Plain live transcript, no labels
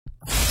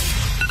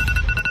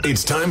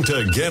It's time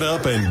to get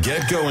up and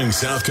get going,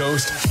 South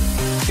Coast.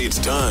 It's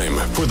time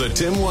for the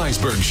Tim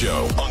Weisberg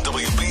Show on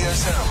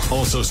WBSM.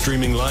 Also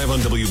streaming live on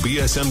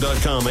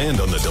WBSM.com and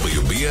on the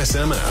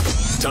WBSM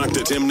app. Talk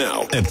to Tim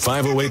now at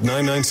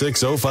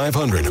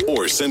 508-996-0500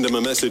 or send him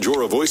a message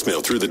or a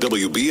voicemail through the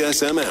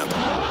WBSM app.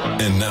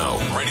 And now,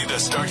 ready to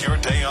start your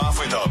day off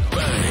with a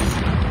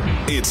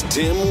bang. It's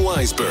Tim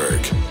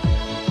Weisberg.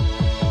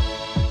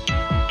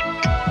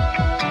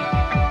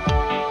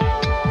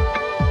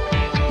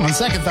 On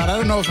second thought, I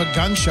don't know if a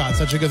gunshot's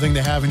such a good thing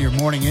to have in your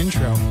morning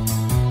intro.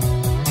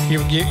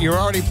 You're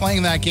already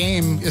playing that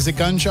game. Is it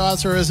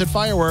gunshots or is it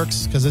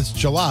fireworks? Because it's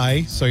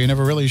July, so you're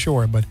never really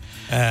sure. But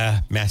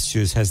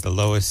Massachusetts has the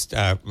lowest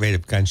rate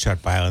of gunshot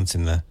violence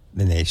in the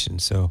nation,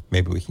 so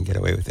maybe we can get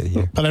away with it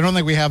here. But I don't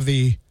think we have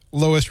the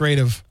lowest rate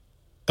of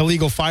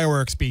illegal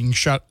fireworks being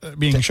shot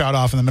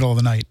off in the middle of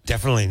the night.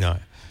 Definitely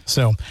not.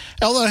 So,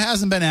 although it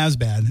hasn't been as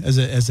bad as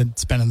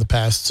it's been in the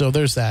past, so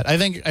there's that. I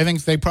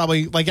think they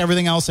probably, like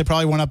everything else, they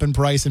probably went up in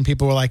price, and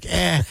people were like,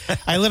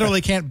 I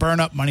literally can't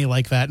burn up money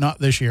like that, not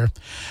this year.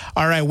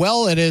 All right,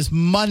 well, it is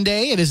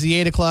Monday. It is the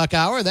 8 o'clock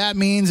hour. That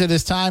means it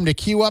is time to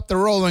cue up the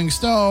Rolling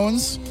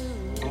Stones,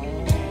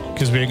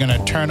 because we're going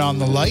to turn on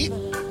the light.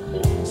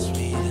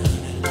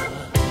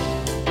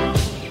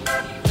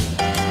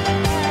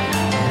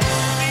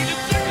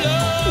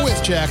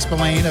 With Jack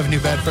Spillane of New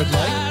Bedford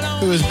Light,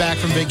 who is back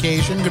from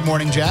vacation. Good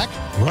morning, Jack.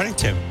 Good morning,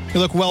 Tim. You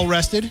look well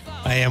rested.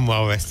 I am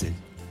well rested.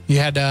 You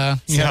had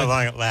See how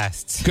long it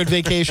lasts. Good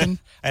vacation.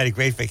 I had a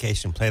great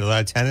vacation. Played a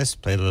lot of tennis.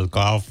 Played a little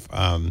golf.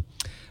 Hung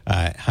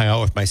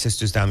out with my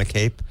sisters down the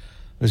Cape.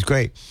 It was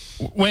great.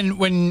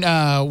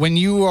 When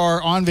you are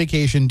on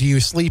vacation, do you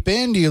sleep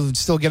in? Do you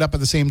still get up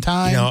at the same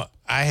time? You know,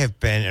 I have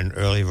been an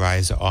early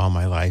riser all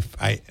my life.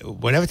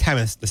 Whatever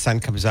time the sun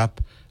comes up,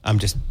 I'm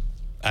just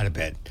out of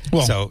bed.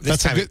 Well, so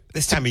this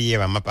time of year,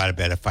 I'm up out of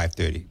bed at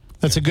 5:30.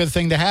 That's a good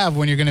thing to have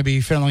when you're going to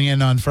be filling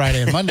in on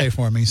Friday and Monday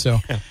for me.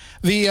 So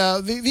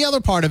the other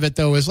part of it,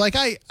 though, is like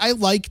I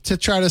like to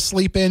try to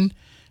sleep in,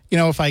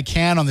 if I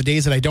can on the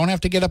days that I don't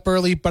have to get up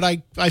early. But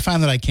I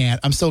find that I can't.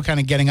 I'm still kind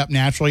of getting up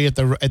naturally at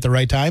the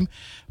right time.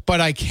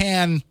 But I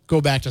can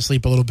go back to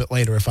sleep a little bit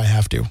later if I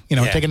have to.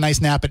 Take a nice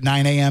nap at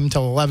 9 a.m.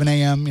 till 11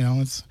 a.m.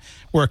 It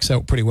works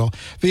out pretty well.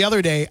 The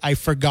other day, I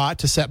forgot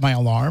to set my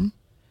alarm.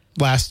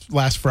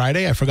 Last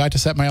Friday, I forgot to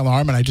set my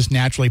alarm, and I just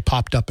naturally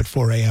popped up at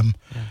 4 a.m.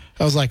 Yeah.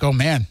 I was like, oh,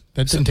 man,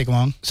 that didn't take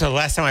long. So the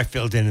last time I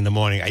filled in the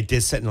morning, I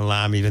did set an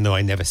alarm, even though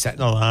I never set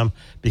an alarm,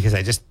 because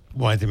I just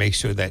wanted to make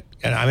sure that,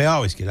 and I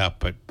always get up,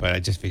 but I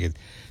just figured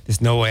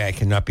there's no way I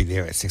cannot be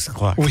there at 6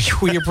 o'clock.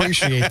 We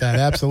appreciate that,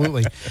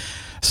 absolutely.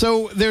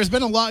 So there's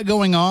been a lot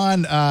going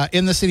on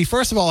in the city.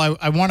 First of all,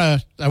 I want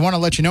to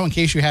let you know, in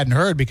case you hadn't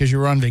heard, because you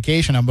were on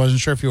vacation, I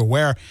wasn't sure if you were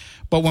aware,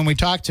 but when we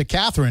talked to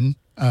Catherine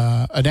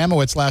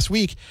Adamowitz last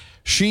week,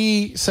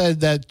 she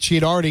said that she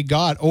had already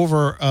got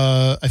over,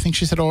 I think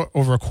she said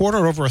over a quarter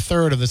or over a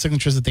third of the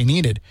signatures that they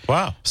needed.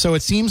 Wow. So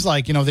it seems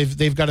like,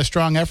 they've got a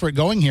strong effort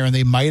going here, and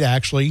they might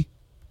actually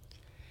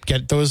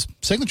get those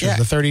signatures,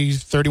 the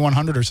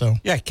 3,100 or so.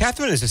 Yeah,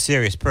 Catherine is a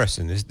serious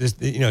person.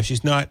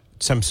 She's not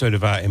some sort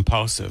of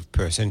impulsive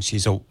person.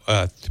 She's a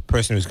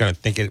person who's going to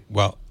think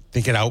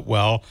it out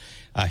well.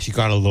 She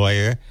got a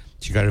lawyer.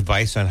 She got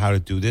advice on how to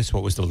do this,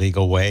 what was the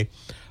legal way.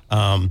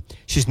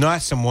 She's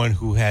not someone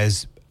who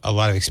has a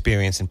lot of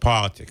experience in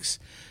politics.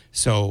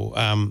 So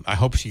I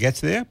hope she gets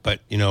there,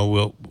 but,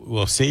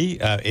 we'll see.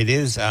 It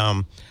is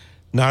not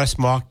a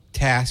small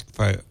task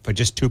for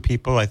just two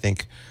people. I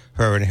think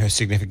her and her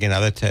significant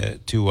other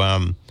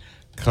to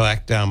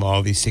collect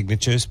all these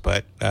signatures.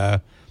 But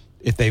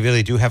if they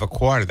really do have a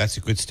quarter, that's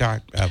a good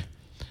start.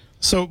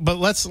 But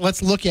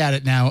let's look at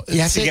it now.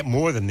 You have to get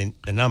more than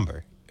the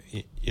number.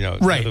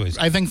 Right.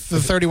 I think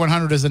the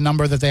 3,100 is a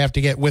number that they have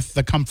to get with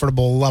the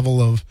comfortable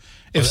level of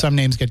if some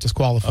names get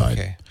disqualified.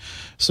 Okay.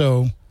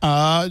 So,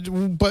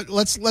 but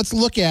let's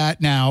look at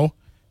now,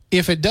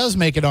 if it does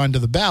make it onto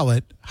the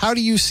ballot, how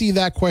do you see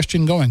that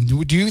question going?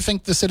 Do you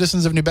think the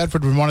citizens of New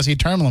Bedford would want to see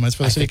term limits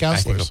for the city councilors?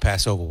 I think it'll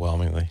pass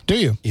overwhelmingly. Do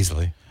you?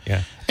 Easily,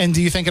 yeah. And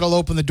do you think it'll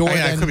open the door?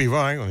 I could be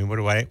wrong.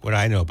 What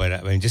I know,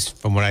 but just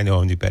from what I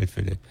know of New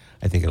Bedford,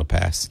 I think it'll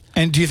pass.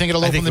 And do you think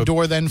it'll open the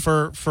door then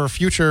for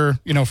future,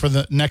 for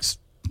the next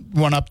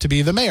one up to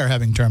be the mayor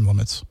having term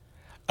limits?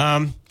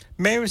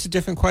 Mayor is a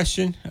different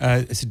question.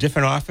 It's a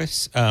different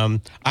office.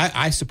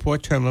 I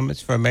support term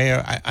limits for a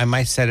mayor. I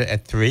might set it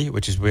at 3,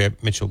 which is where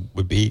Mitchell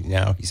would be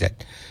now. He's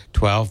at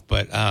 12.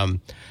 But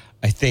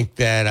I think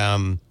that,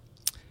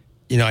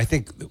 I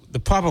think the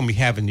problem we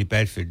have in New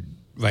Bedford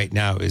right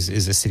now is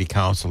a city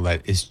council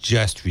that is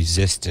just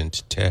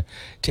resistant to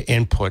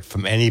input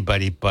from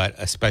anybody but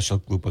a special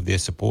group of their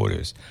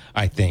supporters,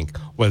 I think,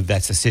 whether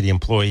that's the city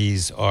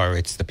employees or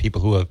it's the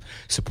people who have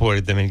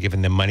supported them and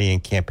given them money in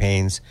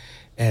campaigns.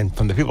 And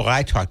from the people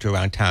I talk to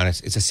around town,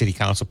 it's a city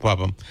council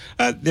problem.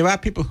 There are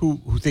people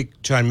who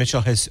think Jon Mitchell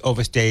has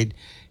overstayed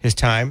his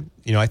time.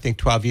 I think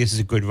 12 years is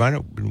a good run.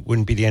 It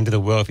wouldn't be the end of the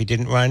world if he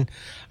didn't run.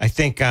 I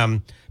think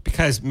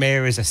because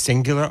mayor is a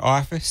singular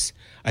office,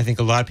 I think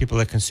a lot of people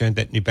are concerned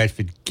that New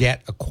Bedford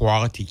get a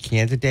quality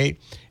candidate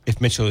if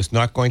Mitchell is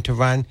not going to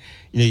run.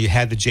 You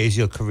had the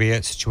J.Z.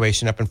 Korea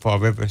situation up in Fall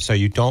River, so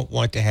you don't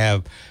want to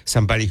have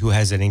somebody who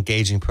has an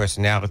engaging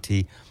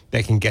personality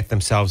that can get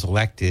themselves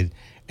elected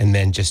and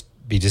then just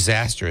be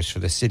disastrous for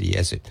the city.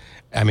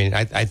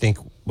 I think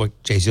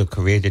what J.Z.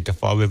 Korea did to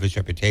Fall River's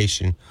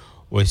reputation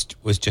was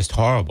just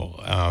horrible.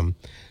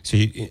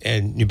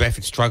 And New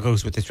Bedford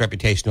struggles with its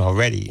reputation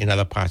already in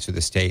other parts of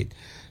the state,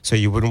 so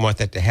you wouldn't want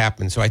that to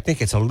happen. So I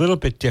think it's a little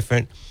bit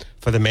different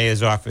for the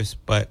mayor's office,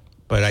 but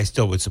I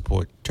still would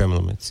support term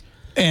limits.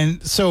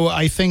 And so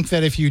I think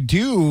that if you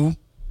do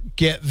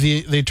get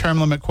the term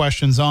limit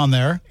questions on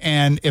there,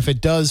 and if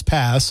it does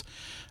pass,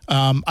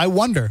 I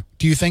wonder,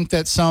 do you think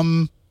that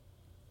some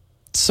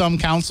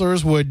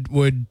councilors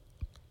would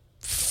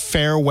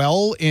fare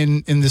well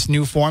in this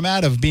new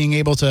format of being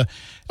able to,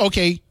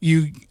 I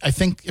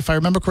think if I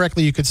remember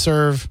correctly, you could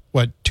serve,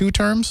 2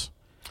 terms?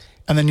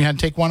 And then you had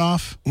to take one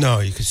off?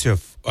 No, you could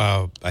serve,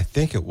 I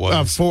think it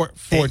was 4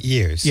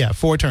 years. Yeah,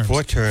 4 terms.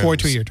 4 terms. 4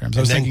 2-year terms. I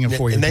was thinking of 4-year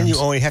terms. And then you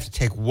only have to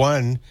take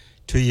 1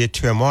 2-year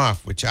term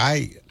off, which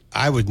I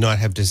would not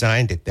have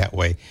designed it that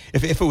way.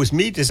 If it was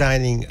me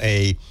designing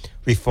a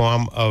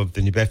reform of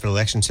the New Bedford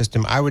election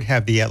system, I would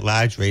have the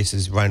at-large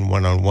races run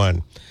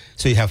one-on-one.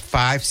 So you have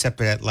 5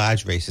 separate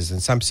at-large races,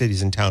 and some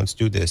cities and towns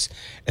do this.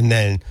 And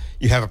then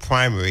you have a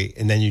primary,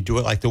 and then you do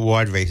it like the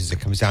ward races. It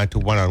comes down to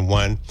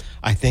one-on-one.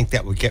 I think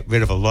that would get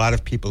rid of a lot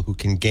of people who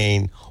can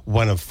gain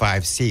 1 of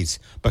 5 seats,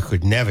 but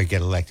could never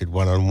get elected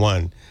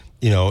one-on-one,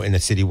 in a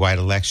citywide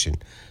election.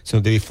 So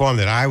the reform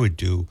that I would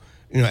do,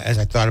 as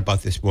I thought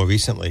about this more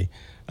recently,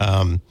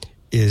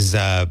 is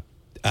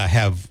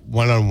have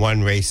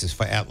one-on-one races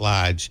for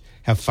at-large,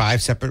 have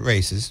 5 separate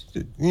races,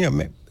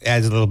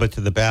 adds a little bit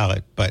to the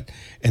ballot,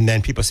 and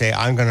then people say,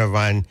 I'm going to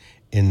run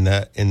in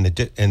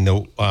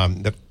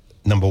the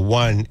number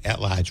 1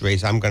 at-large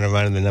race, I'm going to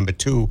run in the number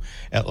 2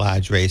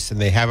 at-large race, and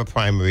they have a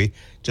primary,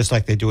 just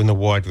like they do in the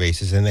ward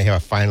races, and they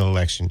have a final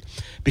election.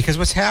 Because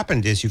what's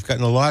happened is you've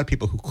gotten a lot of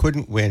people who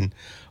couldn't win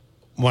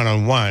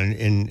one-on-one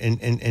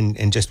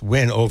and just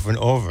win over and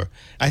over.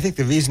 I think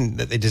the reason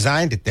that they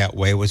designed it that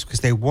way was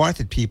because they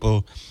wanted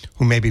people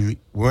who maybe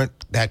weren't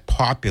that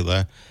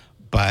popular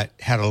but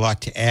had a lot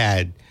to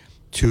add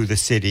to the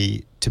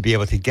city to be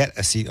able to get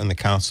a seat on the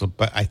council.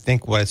 But I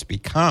think what it's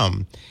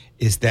become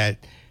is that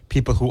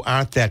people who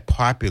aren't that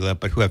popular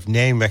but who have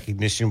name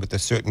recognition with a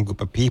certain group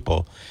of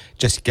people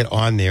just get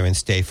on there and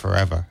stay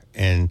forever.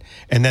 And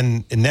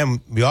then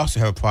we also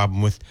have a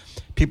problem with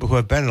people who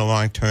have been in a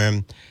long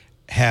term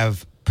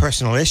have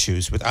personal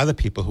issues with other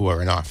people who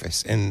are in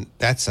office. And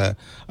that's a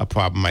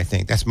problem, I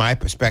think. That's my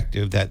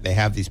perspective, that they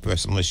have these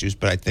personal issues,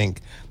 but I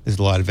think there's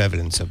a lot of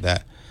evidence of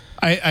that.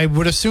 I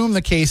would assume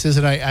the case is,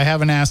 and I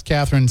haven't asked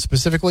Catherine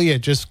specifically,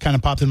 it just kind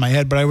of popped in my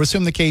head, but I would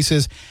assume the case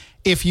is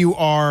if you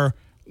are,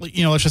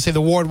 let's just say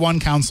the Ward 1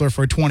 councilor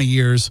for 20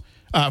 years,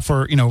 8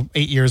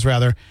 years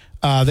rather,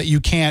 that you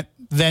can't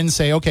then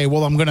say, okay,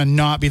 well, I'm going to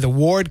not be the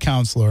ward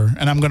councilor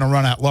and I'm going to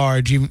run at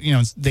large.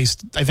 I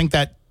think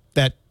that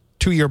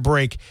 2-year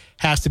break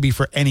has to be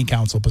for any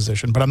council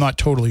position, but I'm not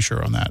totally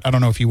sure on that. I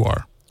don't know if you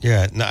are.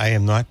 Yeah, no, I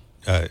am not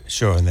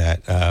sure on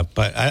that,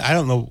 but I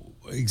don't know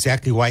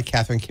exactly why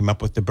Catherine came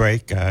up with the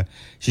break.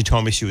 She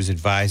told me she was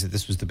advised that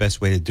this was the best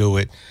way to do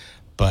it,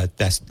 but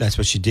that's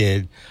what she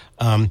did.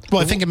 Well,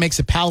 I think it makes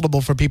it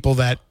palatable for people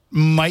that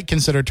might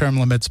consider term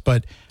limits,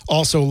 but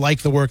also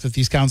like the work that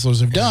these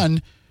councilors have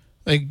done.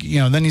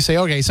 Then you say,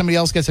 okay, somebody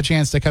else gets a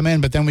chance to come in,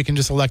 but then we can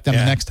just elect them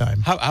the next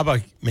time. How about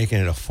making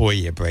it a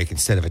 4-year break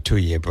instead of a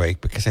 2-year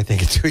break? Because I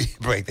think a 2-year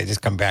break, they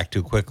just come back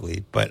too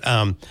quickly. But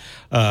or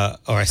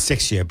a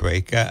 6-year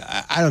break.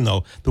 I don't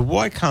know. The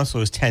ward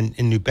councilors tend,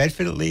 in New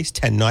Bedford at least,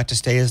 tend not to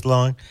stay as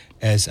long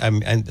as.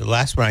 And the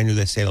last one I knew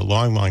that stayed a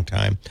long, long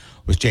time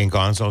was Jane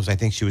Gonzalez. I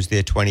think she was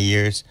there 20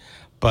 years.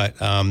 But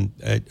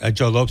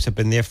Joe Lopes had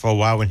been there for a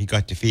while when he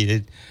got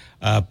defeated.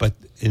 But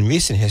in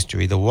recent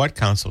history, the ward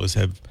councilors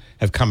have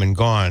come and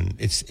gone.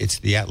 It's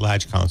the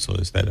at-large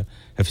councilors that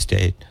have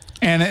stayed.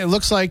 And it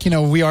looks like,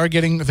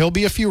 there'll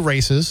be a few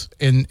races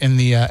in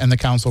the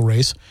council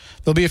race.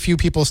 There'll be a few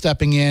people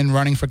stepping in,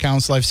 running for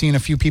council. I've seen a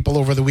few people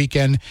over the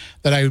weekend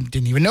that I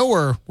didn't even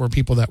know were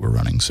people that were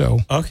running. So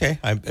okay,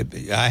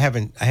 I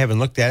haven't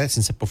looked at it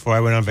since before I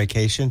went on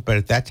vacation. But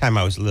at that time,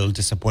 I was a little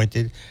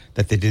disappointed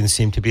that there didn't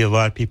seem to be a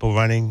lot of people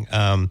running.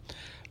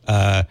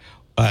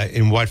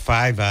 In Ward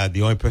 5,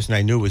 the only person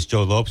I knew was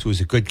Joe Lopes, who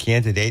was a good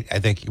candidate. I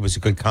think he was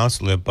a good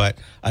councilor, but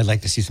I'd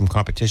like to see some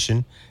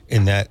competition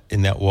in that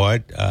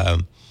ward.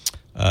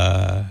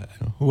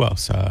 Who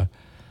else?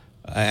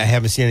 I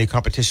haven't seen any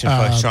competition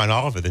for Sean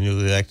Oliver, the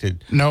newly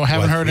elected. No,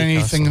 haven't heard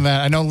anything of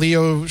that. I know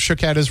Leo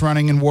Choquette is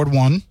running in Ward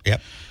 1.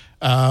 Yep.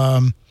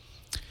 I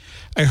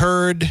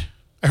heard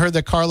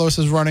that Carlos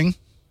is running.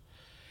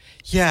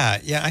 Yeah.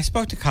 I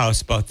spoke to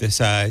Carlos about this.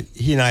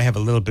 He and I have a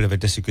little bit of a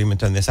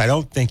disagreement on this. I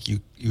don't think you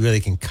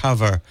really can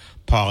cover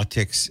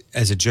politics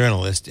as a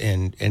journalist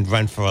and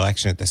run for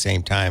election at the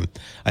same time.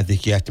 I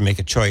think you have to make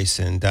a choice,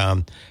 and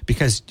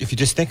because if you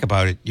just think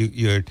about it,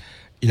 you're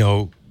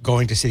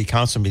going to city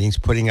council meetings,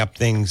 putting up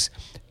things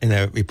in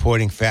a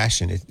reporting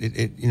fashion. Is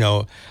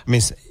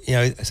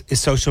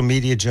social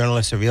media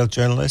journalists a real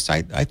journalist?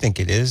 I think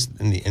it is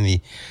in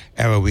the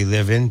era we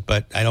live in,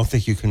 but I don't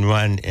think you can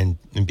run and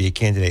be a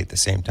candidate at the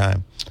same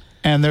time.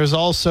 And there's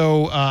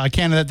also a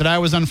candidate that I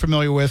was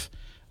unfamiliar with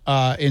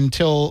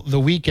until the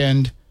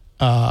weekend,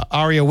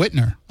 Aria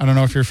Whitner. I don't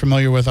know if you're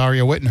familiar with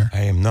Aria Whitner.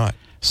 I am not.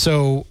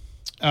 So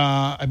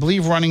I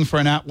believe running for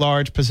an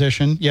at-large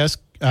position. Yes,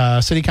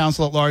 city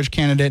council at-large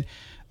candidate,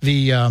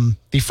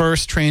 the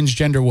first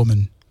transgender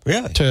woman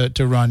really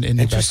to run in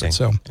New Bedford.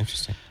 So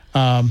interesting.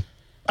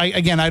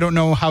 I don't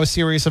know how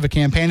serious of a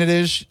campaign it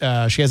is.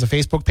 She has a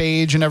Facebook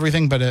page and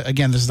everything, but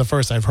again, this is the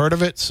first I've heard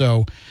of it.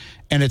 So,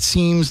 and it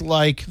seems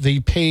like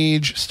the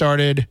page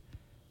started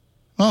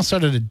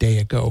a day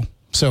ago.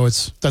 So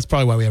that's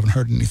probably why we haven't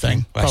heard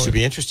anything. Well, that should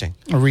be interesting.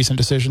 A recent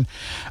decision.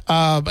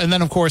 And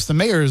then, of course, the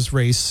mayor's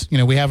race.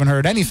 We haven't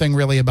heard anything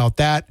really about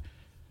that.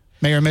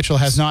 Mayor Mitchell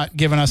has not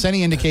given us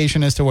any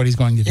indication as to what he's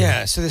going to do.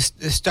 Yeah, so there's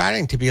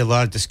starting to be a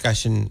lot of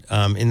discussion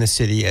in the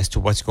city as to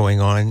what's going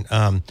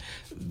on.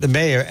 The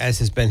mayor, as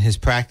has been his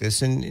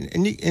practice, and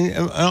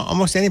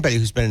almost anybody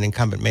who's been an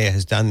incumbent mayor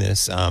has done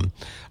this.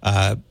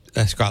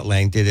 Scott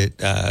Lang did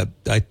it.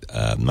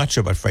 I'm not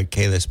sure about Fred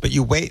Kalis, but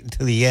you wait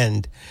until the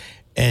end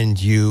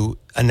and you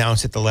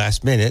announce at the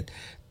last minute.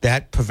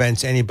 That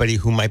prevents anybody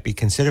who might be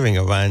considering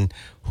a run,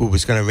 who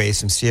was going to raise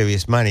some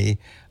serious money,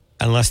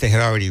 unless they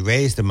had already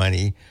raised the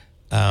money,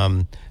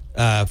 from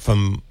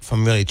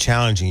really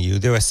challenging you.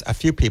 There are a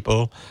few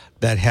people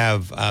that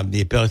have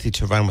the ability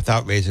to run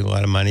without raising a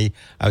lot of money.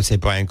 I would say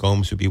Brian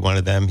Gomes would be one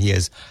of them. He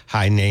has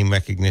high name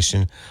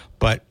recognition.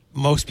 But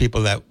most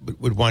people that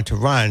would want to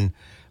run,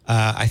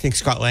 I think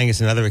Scott Lang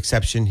is another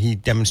exception. He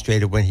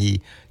demonstrated when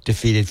he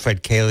defeated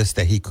Fred Kalis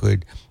that he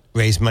could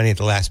raise money at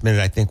the last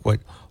minute. I think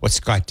what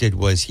Scott did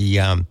was he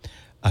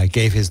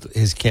gave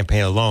his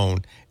campaign a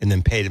loan and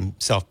then paid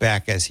himself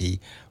back as he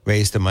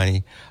raised the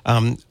money.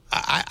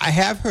 I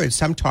have heard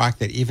some talk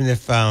that even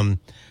if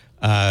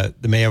the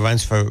mayor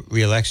runs for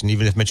re-election,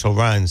 even if Mitchell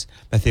runs,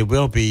 that there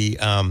will be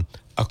a,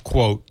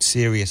 quote,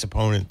 serious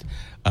opponent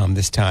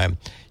this time.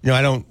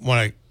 I don't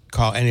want to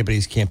call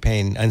anybody's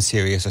campaign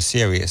unserious or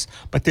serious,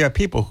 but there are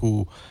people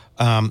who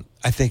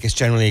I think it's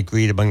generally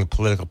agreed among the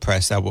political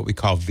press are what we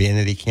call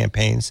vanity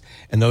campaigns.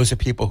 And those are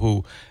people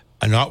who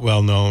are not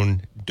well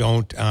known,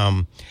 don't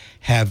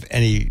have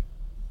any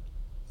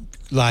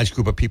large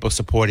group of people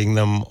supporting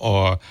them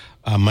or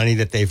money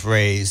that they've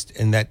raised,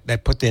 and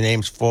that put their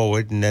names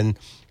forward, and then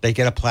they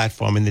get a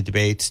platform in the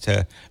debates, to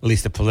at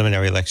least the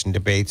preliminary election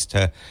debates,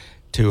 to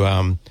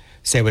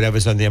say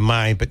whatever's on their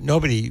mind. But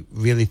nobody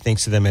really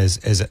thinks of them as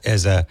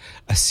a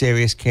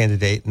serious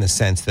candidate in the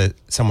sense that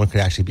someone could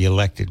actually be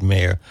elected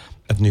mayor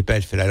of New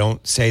Bedford. I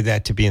don't say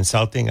that to be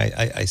insulting.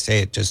 I say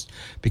it just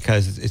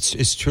because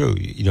it's true.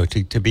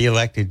 To be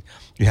elected,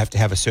 you have to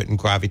have a certain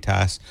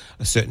gravitas,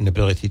 a certain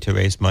ability to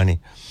raise money.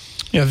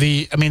 Yeah,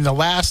 the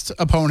last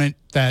opponent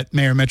that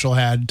Mayor Mitchell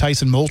had,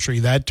 Tyson Moultrie,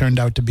 that turned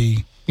out to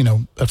be,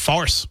 a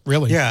farce,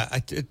 really. Yeah,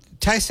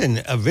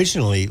 Tyson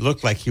originally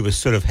looked like he was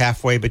sort of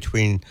halfway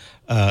between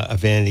a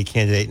vanity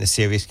candidate and a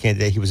serious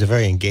candidate. He was a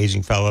very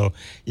engaging fellow.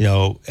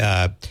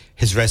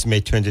 His resume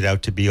turned it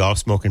out to be all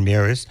smoke and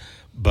mirrors,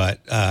 but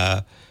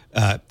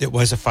it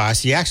was a farce.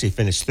 He actually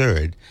finished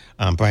third.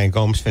 Brian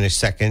Gomes finished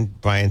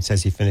second. Brian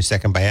says he finished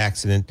second by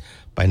accident,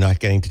 by not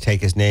getting to take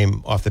his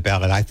name off the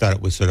ballot. I thought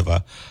it was sort of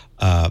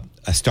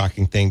a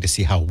stalking thing to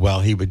see how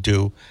well he would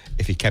do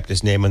if he kept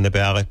his name on the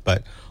ballot,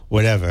 but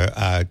whatever.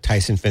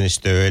 Tyson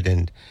finished third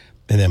and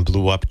then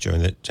blew up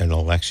during the general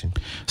election.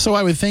 So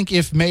I would think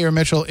if Mayor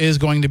Mitchell is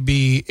going to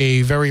be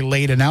a very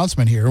late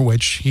announcement here,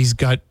 which he's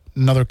got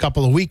another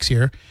couple of weeks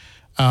here,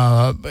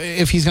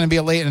 if he's going to be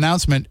a late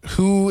announcement,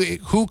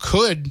 who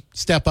could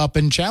step up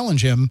and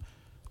challenge him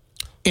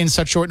in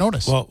such short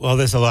notice? Well,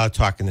 there's a lot of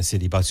talk in the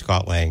city about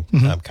Scott Lang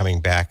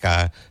coming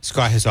back.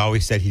 Scott has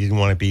always said he didn't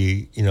want to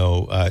be,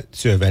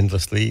 serve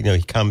endlessly.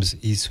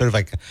 He's sort of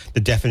like the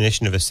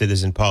definition of a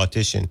citizen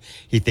politician.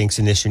 He thinks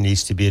an issue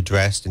needs to be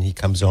addressed, and he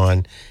comes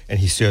on and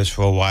he serves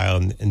for a while,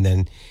 and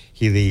then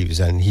he leaves.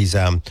 And he's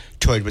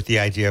toyed with the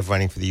idea of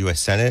running for the U.S.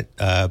 Senate.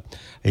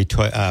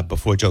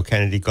 Before Joe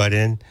Kennedy got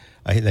in,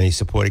 then he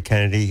supported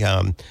Kennedy.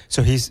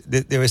 So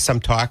there is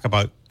some talk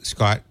about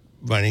Scott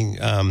running,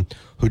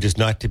 who does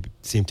not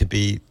seem to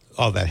be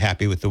all that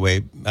happy with the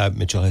way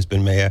Mitchell has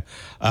been mayor.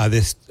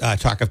 This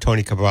talk of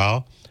Tony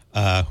Cabral,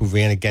 who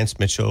ran against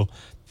Mitchell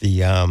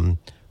the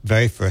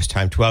very first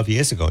time 12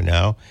 years ago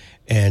now.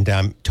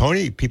 And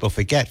Tony, people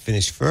forget,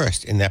 finished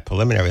first in that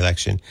preliminary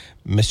election.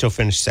 Mitchell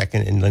finished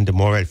second, and Linda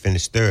Morad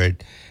finished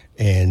third.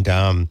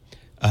 And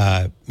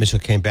Mitchell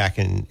came back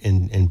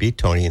and beat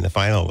Tony in the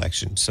final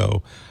election.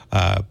 So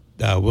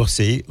we'll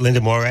see.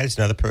 Linda Morad is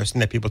another person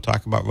that people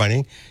talk about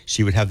running.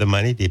 She would have the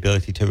money, the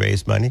ability to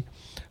raise money.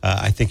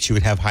 I think she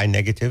would have high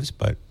negatives,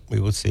 but we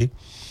will see.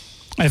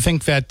 I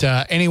think that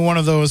any one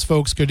of those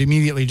folks could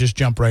immediately just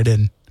jump right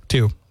in,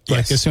 too.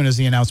 Like, yes. As soon as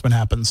the announcement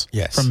happens.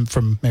 Yes.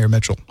 From Mayor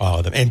Mitchell. All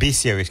of them. And be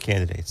serious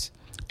candidates.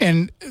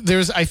 And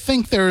I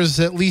think there's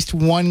at least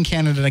one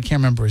candidate, I can't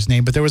remember his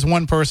name, but there was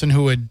one person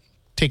who had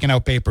taken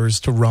out papers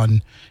to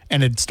run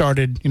and had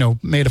started,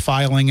 made a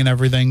filing and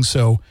everything.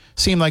 So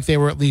seemed like they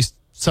were at least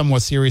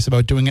somewhat serious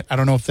about doing it. I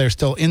don't know if they're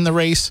still in the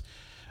race.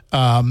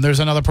 There's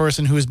another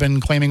person who's been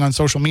claiming on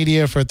social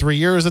media for 3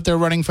 years that they're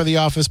running for the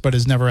office, but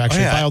has never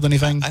actually filed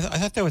anything. I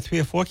thought there were 3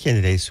 or 4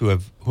 candidates who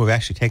have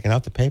actually taken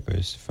out the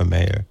papers for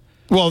mayor.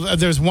 Well,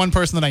 there's one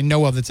person that I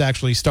know of that's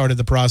actually started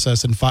the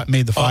process and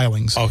made the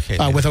filings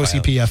with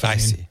OCPF. I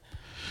see.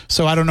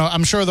 So I don't know.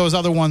 I'm sure those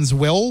other ones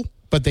will,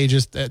 but they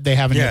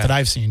haven't yet that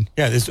I've seen.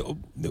 Yeah,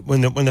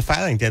 when the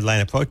filing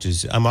deadline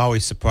approaches, I'm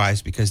always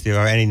surprised because there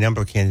are any number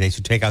of candidates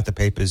who take out the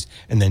papers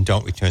and then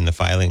don't return the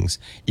filings.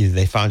 Either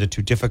they found it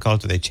too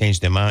difficult or they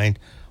changed their mind,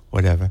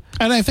 whatever.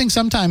 And I think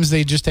sometimes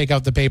they just take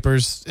out the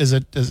papers as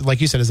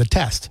like you said, as a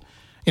test.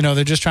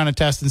 They're just trying to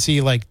test and see,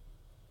 like,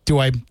 do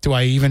I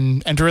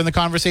even enter in the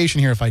conversation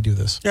here if I do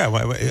this? Yeah,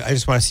 well, I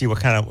just want to see what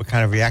kind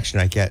of reaction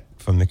I get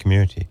from the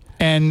community.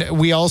 And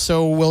we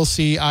also will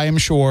see, I am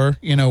sure,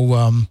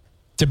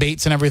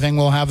 debates and everything.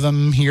 We'll have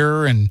them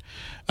here, and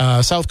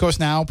South Coast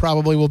Now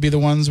probably will be the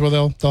ones where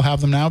they'll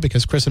have them now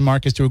because Chris and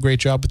Marcus do a great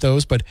job with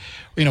those. But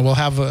we'll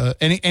have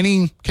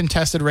any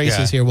contested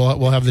races here.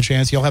 We'll have the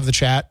chance. You'll have the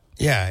chat.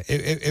 Yeah,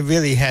 it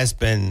really has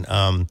been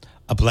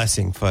a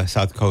blessing for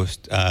South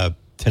Coast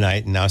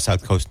tonight and now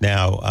South Coast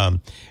Now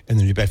and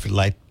the New Bedford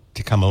Light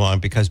to come along,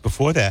 because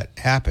before that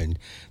happened,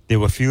 there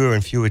were fewer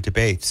and fewer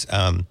debates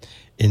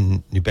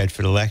in New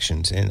Bedford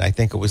elections, and I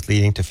think it was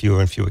leading to fewer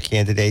and fewer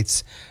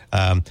candidates.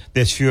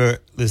 There's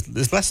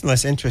less and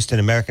less interest in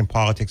American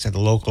politics at the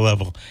local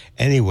level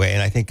anyway,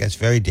 and I think that's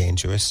very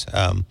dangerous.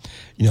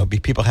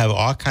 People have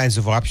all kinds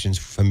of options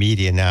for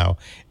media now,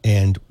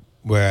 and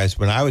whereas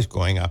when I was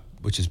growing up,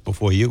 which is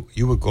before you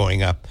were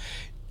growing up,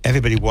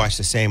 everybody watched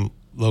the same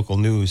local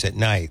news at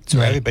night, so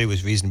everybody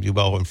was reasonably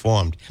well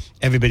informed.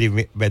 Everybody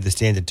read the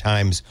Standard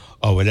Times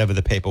or whatever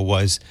the paper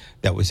was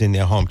that was in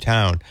their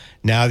hometown.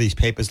 Now these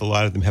papers, a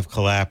lot of them have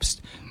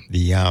collapsed.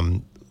 The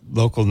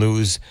local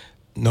news,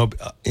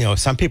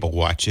 some people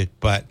watch it,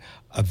 but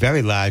a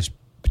very large,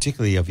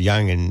 particularly of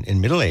young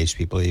and middle-aged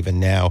people even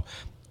now,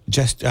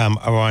 just are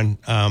on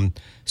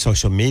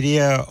social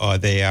media, or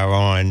they are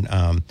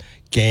on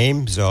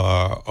games,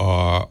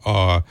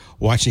 or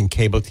watching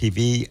cable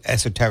TV,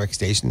 esoteric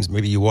stations.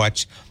 Maybe you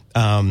watch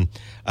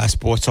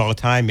sports all the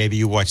time. Maybe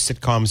you watch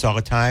sitcoms all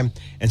the time.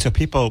 And so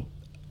people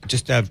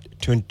just have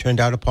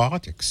turned out of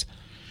politics.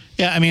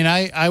 Yeah, I mean,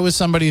 I was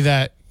somebody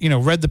that,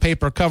 read the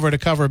paper cover to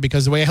cover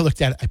because the way I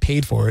looked at it, I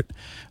paid for it.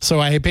 So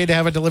I paid to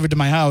have it delivered to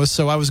my house,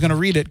 so I was going to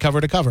read it cover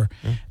to cover.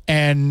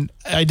 And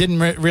I didn't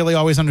really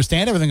always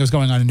understand everything that was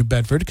going on in New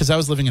Bedford because I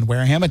was living in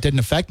Wareham. It didn't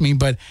affect me,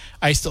 but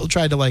I still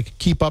tried to,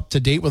 keep up to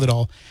date with it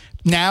all.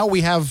 Now we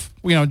have,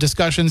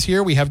 discussions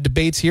here, we have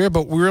debates here,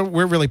 but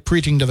we're really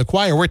preaching to the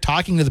choir. We're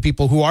talking to the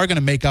people who are going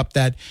to make up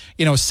that,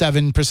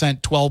 7%,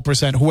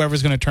 12%,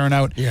 whoever's going to turn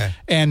out. Yeah.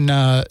 And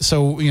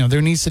so,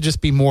 there needs to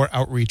just be more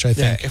outreach, I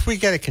think. Yeah, if we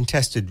get a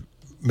contested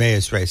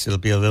mayor's race, it'll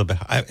be a little bit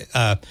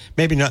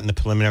maybe not in the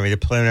preliminary. The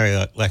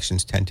preliminary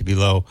elections tend to be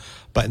low,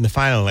 but in the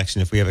final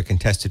election, if we have a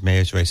contested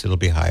mayor's race, it'll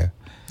be higher.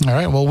 All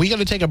right. Well, we got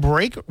to take a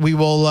break. We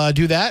will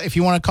do that. If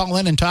you want to call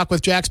in and talk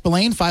with Jack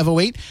Spillane,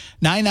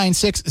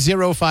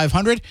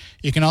 508-996-0500.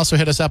 You can also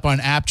hit us up on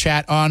app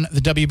chat on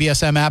the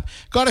WBSM app.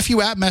 Got a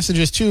few app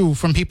messages, too,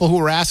 from people who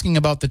were asking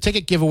about the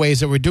ticket giveaways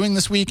that we're doing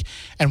this week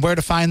and where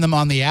to find them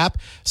on the app.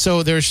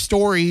 So there's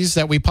stories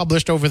that we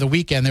published over the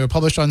weekend. They were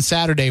published on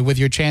Saturday with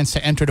your chance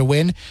to enter to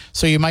win.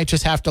 So you might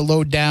just have to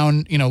load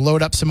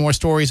up some more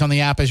stories on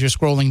the app as you're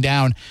scrolling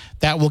down.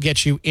 That will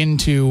get you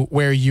into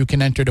where you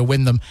can enter to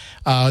win them.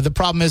 The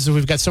problem is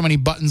we've got so many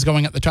buttons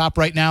going at the top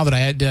right now that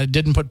I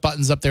didn't put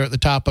buttons up there at the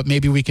top, but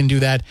maybe we can do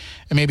that,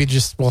 and maybe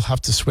we'll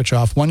have to switch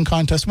off one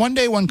contest one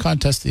day, one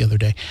contest the other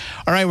day.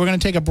 All right, we're going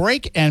to take a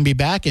break and be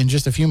back in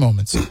just a few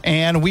moments.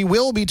 And we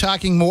will be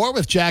talking more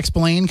with Jack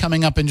Spillane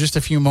coming up in just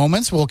a few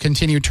moments. We'll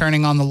continue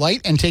turning on the light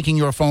and taking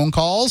your phone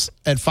calls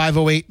at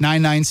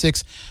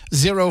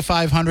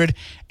 508-996-0500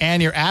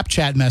 and your app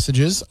chat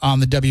messages on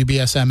the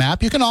WBSM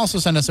app. You can also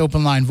send us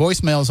open line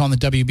voicemails on the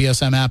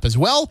WBSM app as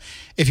well.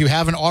 If you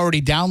haven't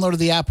already downloaded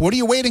the app, what are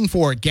you waiting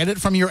for? Get it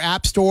from your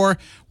app store,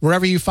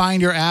 wherever you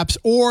find your apps,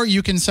 or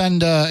you can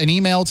send an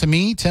email to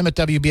me,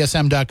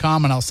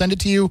 tim@WBSM.com, and I'll send it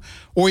to you,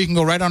 or you can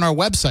go right on our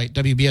website,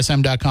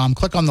 WBSM.com,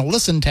 click on the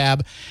Listen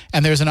tab,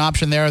 and there's an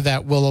option there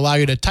that will allow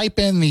you to type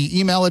in the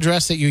email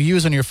address that you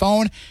use on your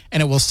phone,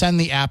 and it will send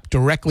the app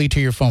directly to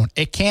your phone.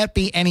 It can't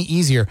be any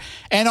easier.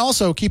 And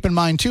also keep in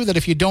mind, too, that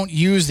if you don't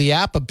use the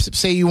app,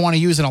 say you want to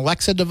use an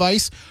Alexa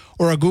device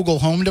or a Google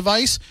Home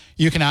device,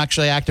 you can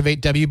actually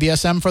activate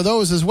WBSM for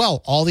those as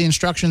well. All the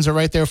instructions are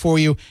right there for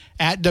you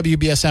at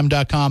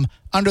WBSM.com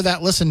under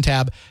that Listen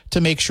tab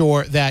to make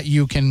sure that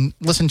you can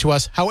listen to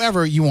us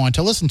however you want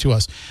to listen to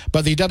us.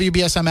 But the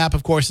WBSM app,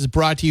 of course, is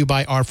brought to you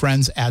by our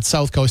friends at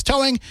South Coast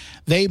Towing.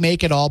 They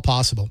make it all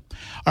possible.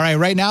 All right,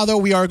 right now, though,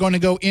 we are going to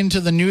go into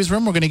the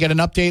newsroom. We're going to get an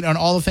update on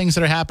all the things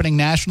that are happening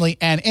nationally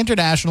and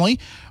internationally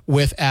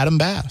with Adam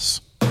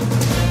Bass.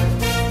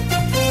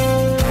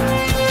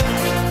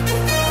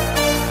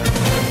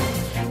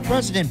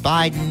 President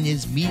Biden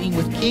is meeting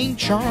with King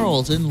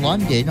Charles in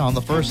London on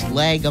the first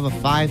leg of a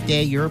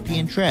 5-day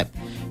European trip.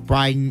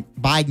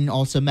 Biden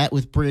also met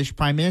with British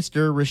Prime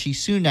Minister Rishi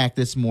Sunak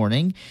this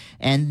morning,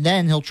 and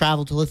then he'll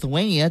travel to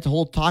Lithuania to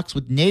hold talks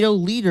with NATO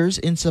leaders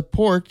in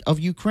support of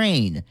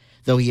Ukraine,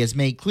 though he has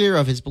made clear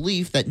of his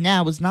belief that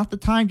now is not the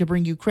time to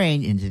bring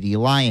Ukraine into the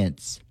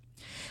alliance.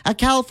 A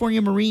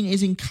California Marine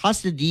is in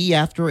custody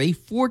after a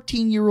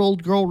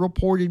 14-year-old girl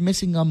reported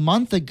missing a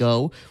month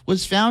ago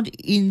was found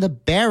in the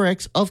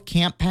barracks of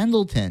Camp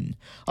Pendleton.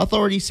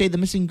 Authorities say the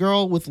missing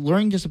girl with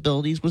learning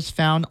disabilities was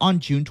found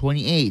on June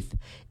 28th.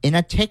 In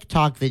a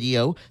TikTok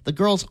video, the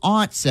girl's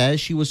aunt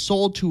says she was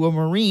sold to a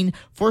Marine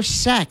for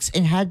sex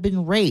and had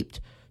been raped.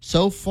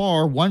 So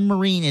far, one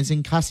Marine is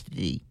in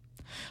custody.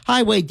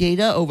 Highway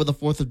data over the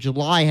 4th of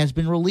July has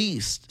been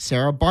released.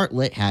 Sarah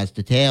Bartlett has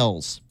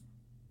details.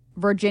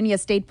 Virginia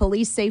State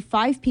Police say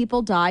 5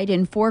 people died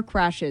in 4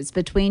 crashes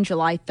between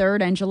July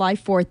 3rd and July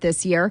 4th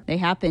this year. They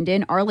happened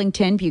in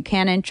Arlington,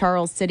 Buchanan,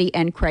 Charles City,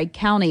 and Craig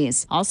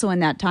counties. Also in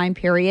that time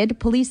period,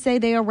 police say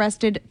they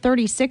arrested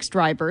 36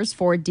 drivers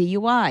for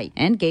DUI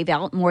and gave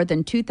out more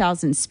than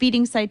 2,000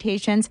 speeding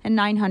citations and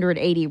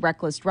 980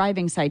 reckless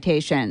driving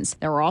citations.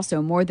 There were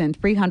also more than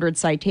 300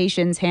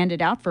 citations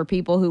handed out for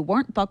people who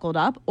weren't buckled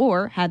up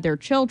or had their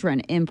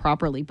children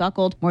improperly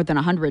buckled. More than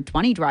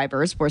 120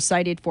 drivers were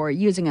cited for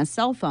using a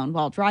cell phone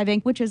while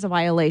driving, which is a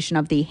violation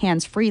of the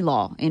hands-free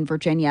law in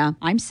Virginia.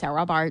 I'm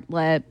Sarah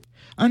Bartlett.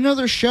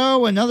 Another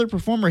show, another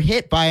performer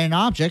hit by an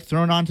object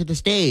thrown onto the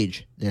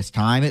stage. This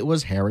time it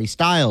was Harry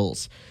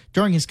Styles.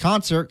 During his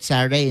concert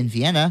Saturday in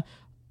Vienna,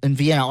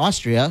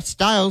 Austria,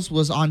 Styles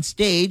was on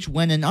stage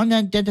when an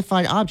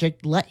unidentified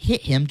object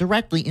hit him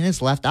directly in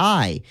his left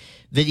eye.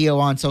 Video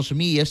on social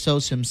media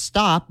shows him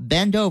stop,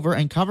 bend over,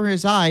 and cover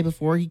his eye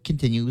before he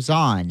continues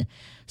on.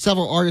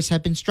 Several artists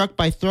have been struck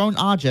by thrown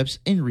objects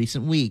in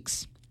recent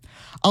weeks.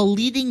 A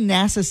leading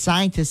NASA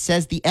scientist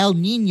says the El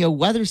Niño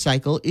weather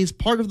cycle is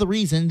part of the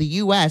reason the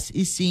U.S.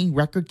 is seeing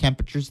record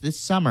temperatures this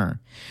summer.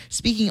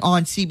 Speaking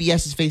on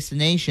CBS's Face the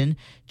Nation,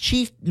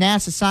 Chief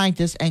NASA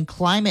scientist and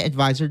climate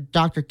advisor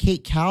Dr.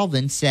 Kate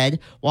Calvin said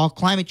while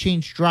climate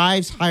change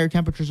drives higher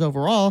temperatures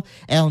overall,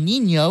 El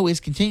Niño is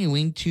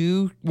continuing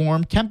to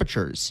warm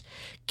temperatures.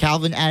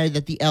 Calvin added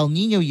that the El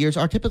Niño years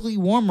are typically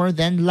warmer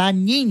than La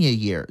Niña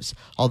years,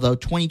 although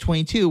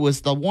 2022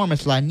 was the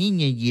warmest La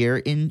Niña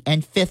year and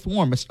 5th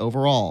warmest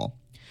overall.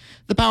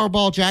 The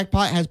Powerball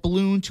jackpot has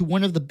ballooned to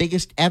one of the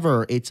biggest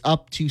ever. It's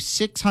up to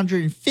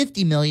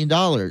 $650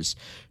 million.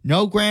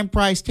 No grand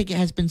prize ticket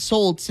has been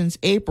sold since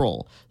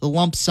April. The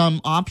lump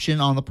sum option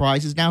on the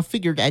prize is now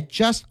figured at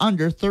just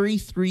under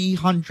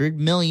 $3,300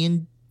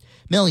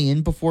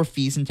 million before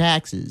fees and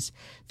taxes.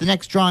 The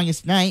next drawing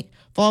is tonight,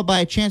 followed by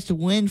a chance to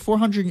win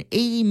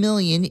 $480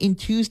 million in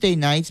Tuesday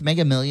night's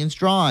Mega Millions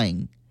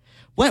drawing.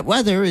 Wet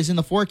weather is in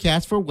the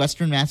forecast for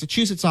western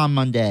Massachusetts on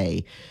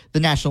Monday.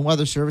 The National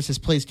Weather Service has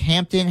placed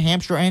Hampton,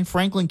 Hampshire, and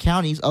Franklin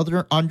counties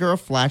under a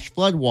flash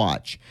flood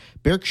watch.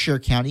 Berkshire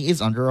County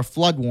is under a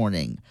flood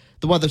warning.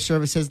 The Weather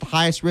Service says the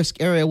highest risk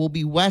area will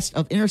be west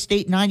of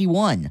Interstate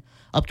 91.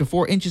 Up to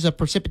 4 inches of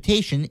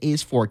precipitation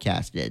is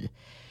forecasted.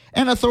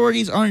 And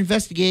authorities are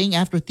investigating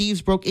after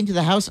thieves broke into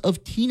the house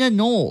of Tina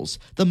Knowles,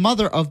 the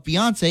mother of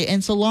Beyonce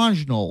and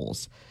Solange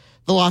Knowles.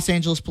 The Los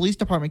Angeles Police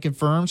Department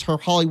confirms her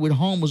Hollywood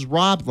home was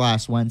robbed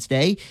last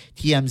Wednesday.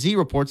 TMZ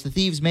reports the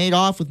thieves made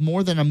off with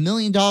more than $1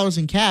 million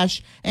in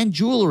cash and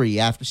jewelry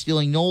after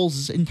stealing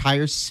Knowles'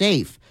 entire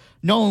safe.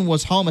 No one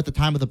was home at the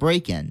time of the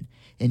break-in.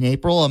 In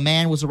April, a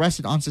man was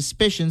arrested on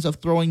suspicions of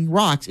throwing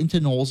rocks into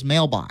Knowles'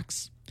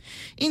 mailbox.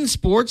 In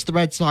sports, the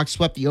Red Sox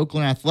swept the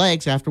Oakland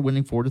Athletics after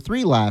winning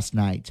 4-3 last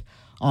night.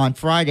 On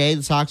Friday,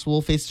 the Sox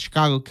will face the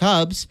Chicago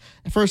Cubs,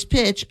 first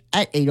pitch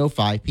at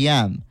 8:05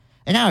 p.m.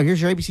 And now,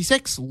 here's your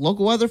ABC6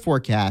 local weather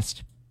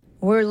forecast.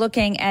 We're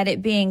looking at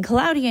it being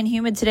cloudy and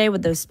humid today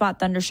with those spot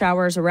thunder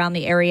showers around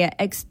the area.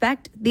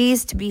 Expect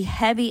these to be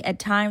heavy at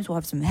times. We'll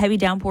have some heavy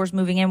downpours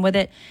moving in with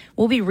it.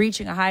 We'll be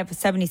reaching a high of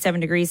 77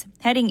 degrees.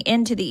 Heading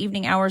into the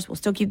evening hours, we'll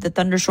still keep the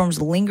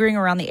thunderstorms lingering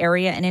around the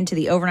area, and into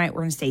the overnight,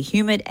 we're going to stay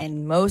humid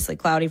and mostly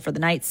cloudy for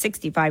the night,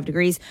 65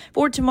 degrees.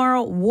 For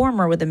tomorrow,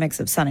 warmer with a mix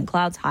of sun and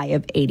clouds, high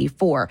of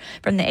 84.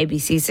 From the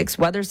ABC6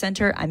 Weather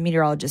Center, I'm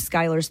meteorologist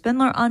Skylar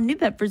Spindler on New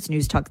Bedford's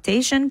News Talk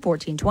Station,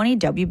 1420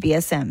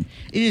 WBSM.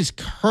 It is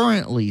currently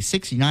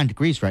 69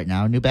 degrees right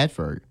now in New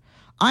Bedford.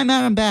 I'm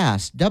Adam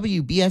Bass,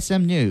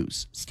 WBSM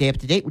News. Stay up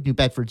to date with New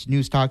Bedford's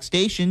News Talk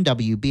Station,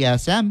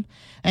 WBSM,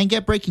 and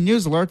get breaking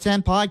news alerts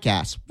and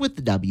podcasts with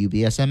the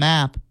WBSM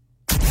app.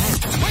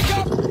 Wake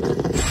up!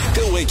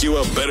 He'll wake you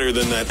up better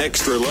than that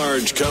extra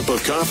large cup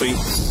of coffee.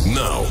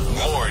 No,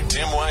 more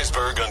Tim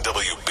Weisberg on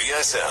WBSM.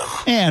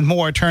 WBSM. And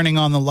more Turning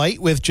on the Light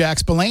with Jack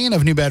Spillane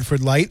of New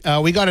Bedford Light.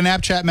 We got an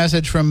app chat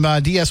message from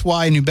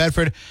DSY in New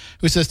Bedford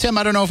who says, Tim,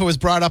 I don't know if it was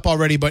brought up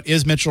already, but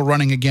is Mitchell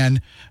running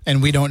again?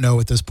 And we don't know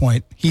at this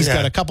point. He's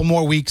got a couple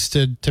more weeks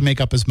to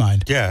make up his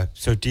mind. Yeah,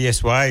 so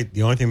DSY,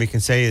 the only thing we can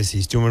say is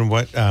he's doing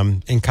what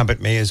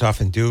incumbent mayors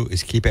often do,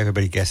 is keep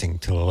everybody guessing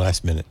till the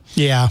last minute.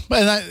 Yeah,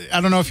 and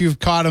I don't know if you've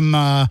caught him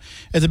at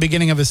the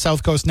beginning of his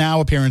South Coast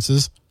Now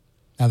appearances.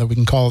 Now that we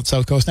can call it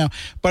South Coast Now.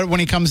 But when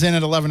he comes in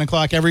at 11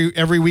 o'clock,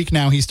 every week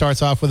now, he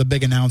starts off with a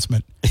big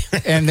announcement.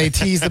 And they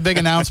tease the big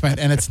announcement,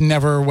 and it's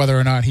never whether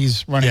or not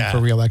he's running for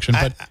re-election.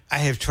 But I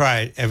have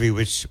tried every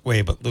which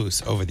way but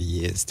loose over the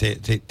years to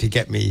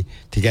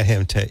get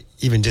him to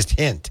even just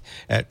hint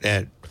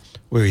at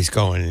where he's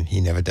going, and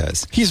he never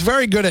does. He's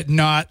very good at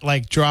not,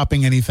 like,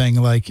 dropping anything.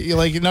 Like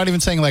not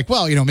even saying, like,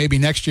 well, maybe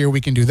next year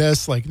we can do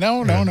this. Like,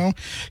 no.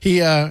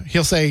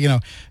 He'll say,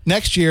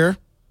 next year,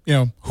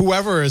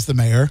 whoever is the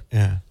mayor.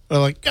 Yeah. They're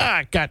like,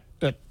 God,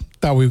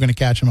 thought we were going to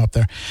catch him up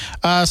there.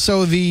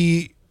 So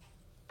the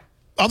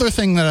other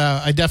thing that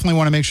I definitely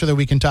want to make sure that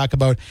we can talk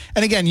about,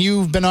 and again,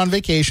 you've been on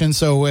vacation,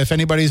 so if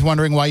anybody's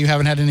wondering why you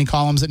haven't had any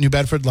columns at New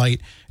Bedford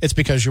Light, it's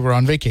because you were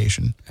on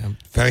vacation. I'm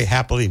very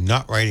happily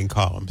not writing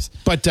columns.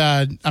 But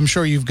I'm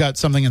sure you've got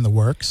something in the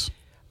works.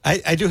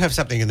 I do have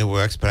something in the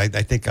works, but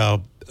I think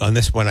I'll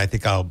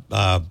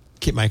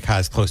keep my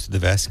cards close to the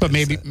vest. But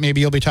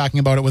maybe you'll be talking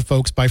about it with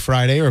folks by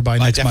Friday or by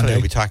next Monday. I definitely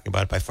will be talking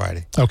about it by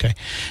Friday. Okay.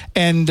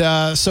 And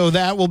so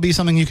that will be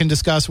something you can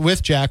discuss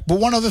with Jack. But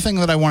one other thing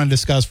that I want to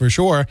discuss for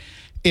sure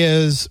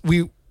is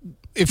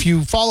if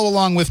you follow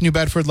along with New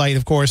Bedford Light,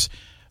 of course,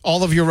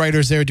 all of your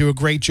writers there do a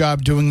great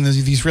job doing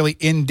these really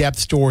in-depth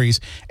stories.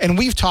 And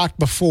we've talked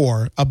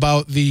before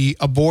about the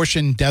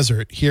abortion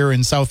desert here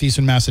in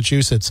southeastern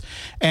Massachusetts.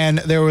 And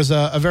there was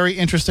a very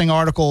interesting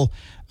article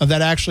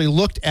that actually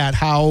looked at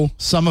how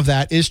some of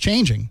that is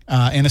changing.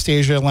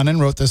 Anastasia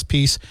Lennon wrote this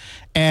piece,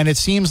 and it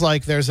seems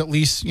like there's at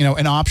least,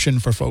 an option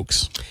for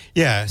folks.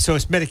 Yeah, so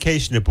it's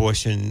medication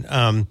abortion.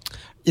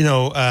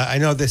 I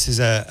know this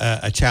is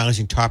a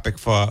challenging topic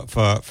for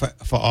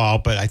all,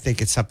 but I think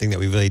it's something that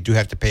we really do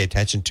have to pay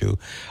attention to.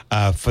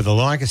 For the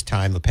longest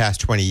time, the past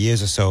 20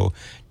 years or so,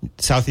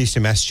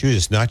 southeastern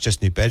Massachusetts, not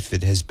just New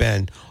Bedford, has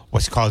been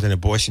what's called an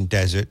abortion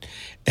desert.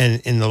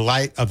 And in the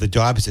light of the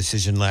Dobbs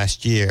decision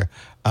last year,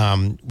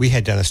 we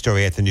had done a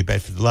story at the New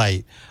Bedford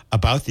Light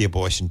about the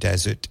abortion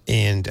desert,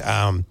 and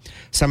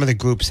some of the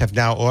groups have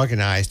now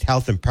organized.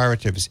 Health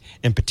Imperatives,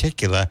 in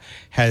particular,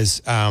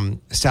 has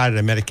started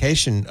a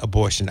medication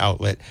abortion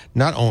outlet,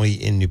 not only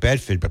in New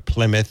Bedford, but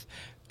Plymouth,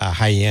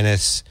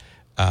 Hyannis,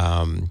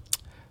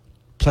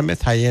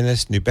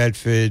 New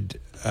Bedford,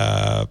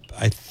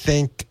 I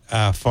think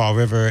Fall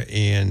River,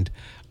 and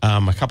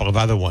a couple of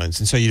other ones.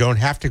 And so you don't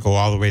have to go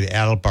all the way to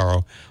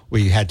Attleboro where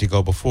you had to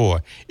go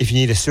before. If you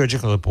need a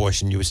surgical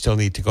abortion, you would still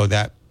need to go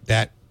that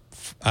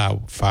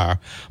far.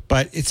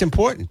 But it's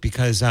important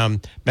because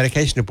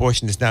medication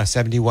abortion is now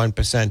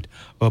 71%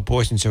 of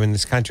abortions are in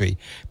this country.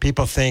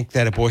 People think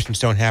that abortions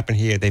don't happen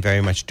here. They very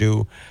much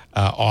do.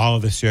 All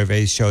of the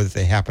surveys show that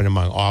they happen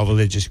among all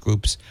religious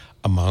groups,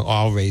 among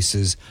all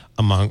races,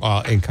 among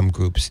all income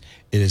groups.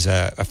 It is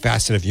a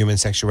facet of human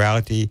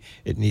sexuality.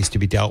 It needs to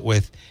be dealt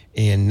with,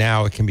 and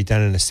now it can be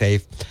done in a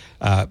safe.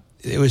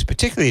 It was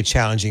particularly a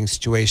challenging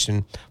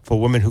situation for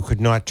women who could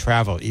not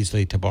travel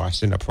easily to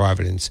Boston or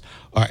Providence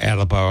or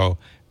Attleboro,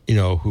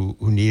 who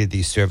needed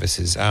these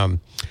services.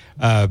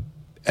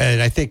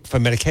 And I think for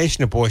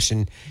medication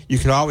abortion, you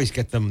can always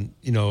get them,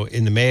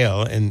 in the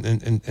mail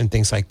and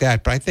things like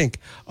that. But I think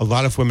a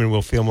lot of women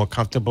will feel more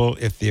comfortable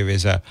if there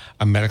is a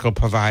medical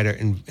provider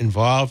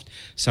involved,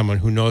 someone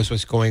who knows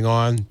what's going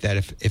on, that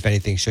if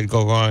anything should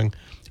go wrong.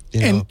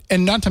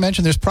 And not to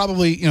mention, there's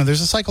probably, there's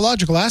a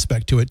psychological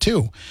aspect to it,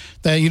 too,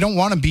 that you don't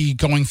want to be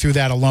going through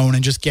that alone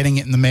and just getting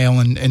it in the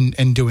mail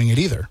and doing it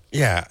either.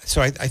 Yeah.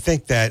 So I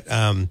think that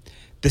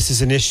this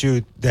is an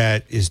issue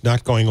that is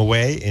not going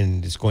away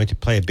and is going to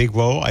play a big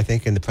role, I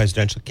think, in the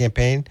presidential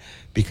campaign,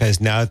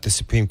 because now that the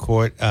Supreme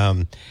Court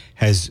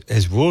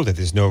has ruled that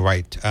there's no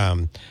right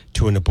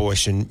to an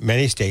abortion,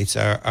 many states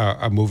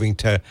are moving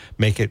to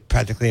make it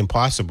practically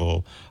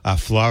impossible.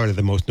 Florida,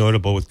 the most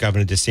notable, with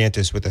Governor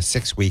DeSantis, with a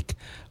 6-week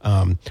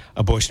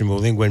abortion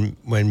ruling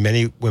when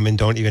many women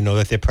don't even know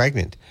that they're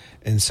pregnant.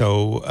 And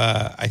so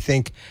I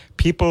think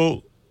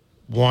people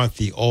want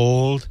the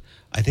old.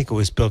 I think it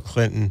was Bill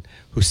Clinton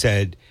who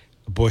said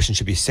abortion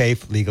should be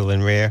safe, legal,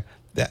 and rare.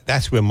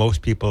 That's where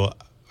most people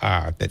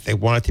are, that they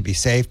want it to be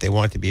safe, they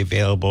want it to be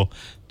available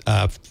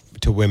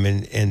to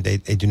women, and they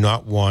do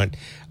not want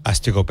us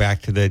to go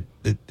back to the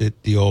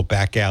old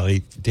back alley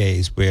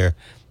days where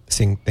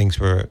things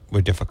were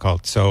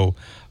difficult. So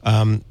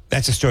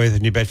that's a story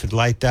that New Bedford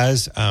Light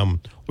does.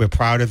 We're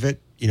proud of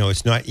it.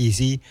 It's not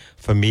easy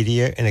for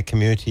media in a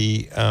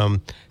community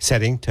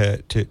setting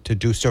to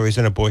do stories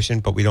on abortion,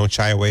 but we don't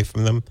shy away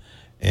from them.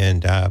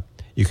 And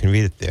you can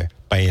read it there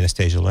by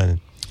Anastasia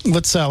Lennon.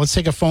 Let's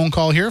take a phone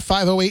call here,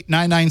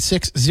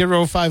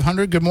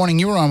 508-996-0500. Good morning.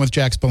 You were on with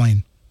Jack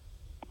Spillane.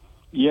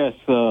 Yes.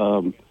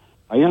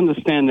 I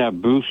understand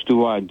that Bruce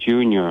Stewart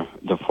Jr.,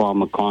 the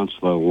former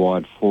councilor of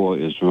Ward 4,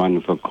 is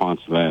running for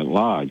councilor at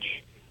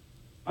large.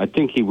 I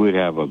think he would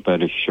have a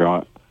better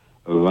shot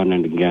of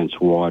running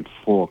against Ward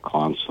 4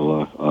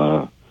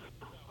 councilor,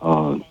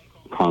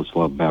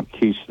 Councilor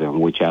Baptista,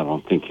 which I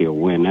don't think he'll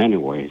win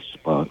anyways,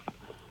 but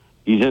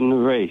he's in the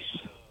race.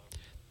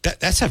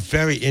 That's a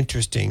very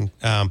interesting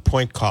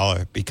point,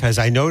 caller, because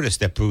I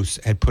noticed that Bruce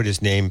had put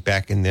his name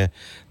back in the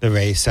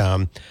race.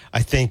 I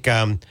think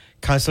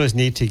councilors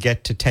need to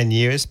get to 10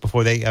 years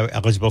before they are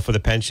eligible for the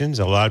pensions.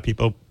 A lot of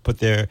people put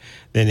their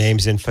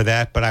names in for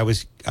that, but I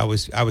was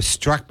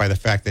struck by the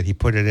fact that he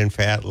put it in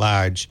for at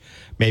large.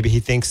 Maybe he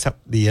thinks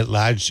the at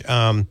large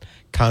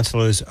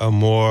councilors are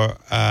more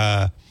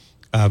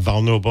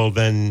vulnerable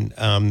than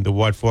the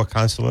Ward 4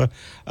 councilor.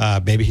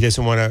 Maybe he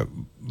doesn't want to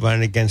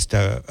run against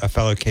a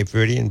fellow Cape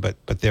Verdean,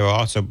 but there are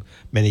also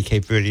many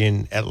Cape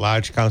Verdean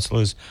at-large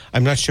councilors.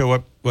 I'm not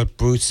sure what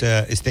Bruce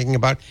is thinking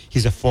about.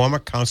 He's a former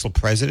council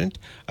president,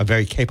 a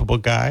very capable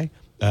guy,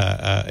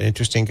 an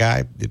interesting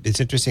guy. It's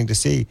interesting to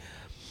see.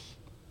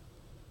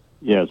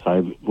 Yes,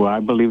 I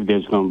believe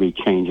there's going to be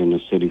change in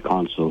the city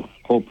council,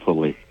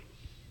 hopefully.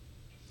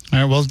 All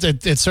right, well,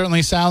 it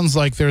certainly sounds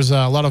like there's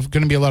going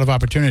to be a lot of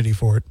opportunity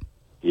for it.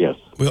 Yes.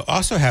 We'll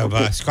also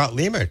have Scott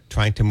Leamer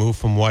trying to move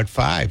from Ward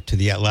 5 to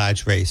the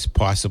at-large race,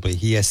 possibly.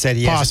 He has said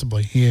he has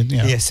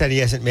said he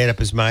hasn't made up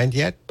his mind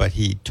yet, but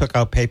he took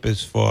out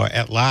papers for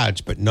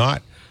at-large, but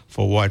not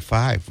for Ward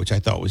 5, which I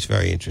thought was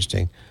very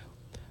interesting.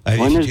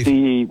 When is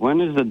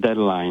the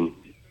deadline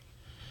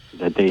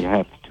that they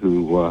have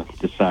to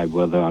decide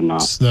whether or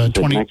not? It's the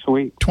next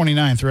week?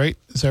 29th, right?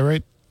 Is that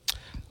right?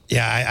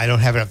 Yeah, I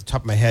don't have it off the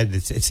top of my head.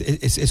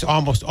 It's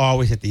almost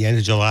always at the end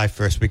of July,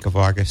 first week of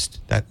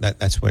August.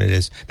 That's when it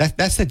is.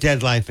 That's the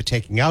deadline for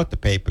taking out the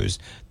papers.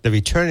 The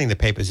returning the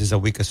papers is a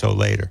week or so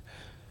later.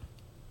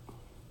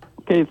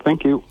 Okay,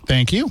 thank you.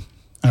 Thank you.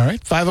 All right,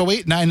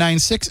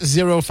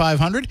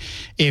 508-996-0500.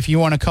 If you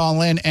want to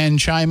call in and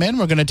chime in,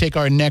 we're going to take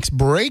our next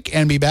break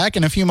and be back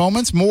in a few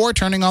moments. More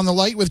Turning on the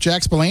Light with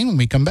Jack Spillane when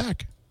we come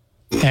back.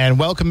 And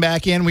welcome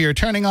back in. We are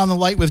turning on the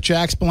light with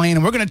Jack Spillane,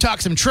 and we're going to talk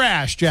some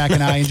trash, Jack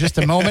and I, in just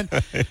a moment.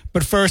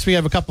 But first, we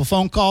have a couple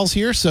phone calls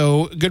here.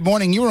 So, good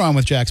morning. You were on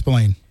with Jack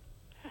Spillane.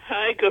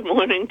 Hi, good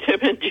morning, Tim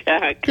and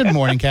Jack. Good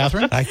morning,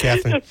 Catherine. Hi,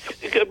 Catherine.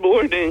 Good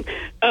morning.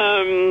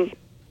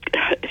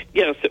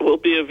 Yes, it will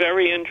be a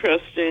very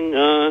interesting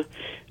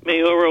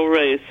mayoral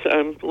race.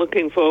 I'm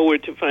looking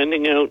forward to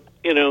finding out,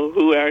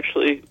 who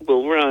actually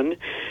will run.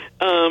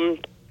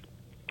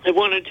 I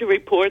wanted to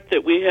report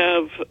that we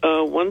have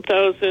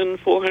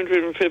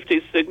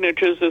 1,450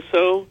 signatures or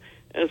so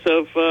as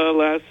of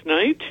last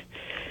night.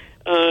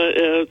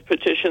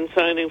 Petition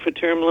signing for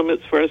term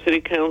limits for our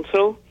city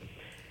council.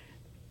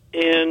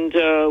 And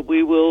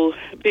we will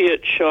be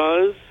at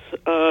Shaw's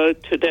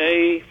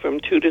today from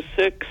 2 to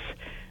 6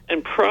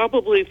 and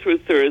probably through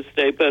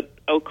Thursday, but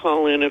I'll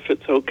call in if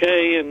it's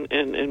okay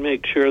and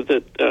make sure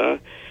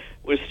that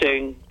we're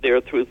staying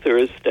there through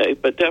Thursday.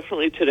 But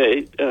definitely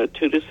today, 2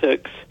 to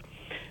 6.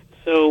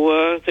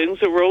 So things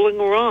are rolling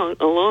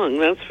along,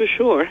 that's for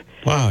sure.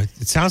 Wow,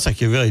 it sounds like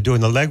you're really doing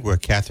the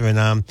legwork,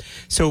 Catherine.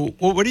 So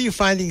what are you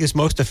finding is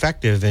most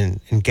effective in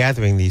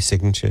gathering these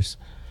signatures?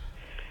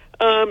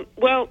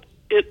 Well,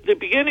 at the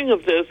beginning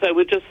of this, I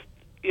would just,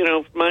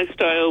 my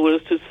style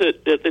was to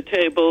sit at the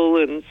table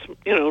and,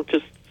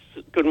 just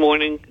good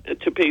morning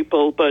to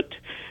people. But,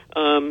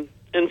 and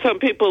some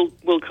people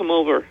will come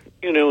over,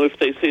 when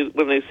they see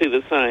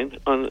the sign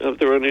of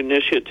their own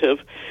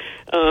initiative.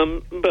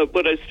 But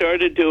what I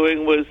started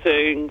doing was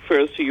saying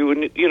first,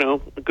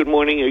 good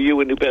morning, are you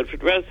a New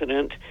Bedford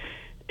resident?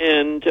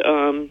 And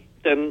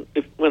then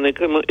when they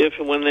come over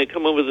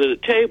to the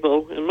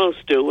table, and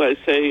most do, I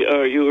say,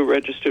 are you a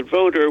registered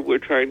voter? We're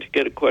trying to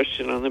get a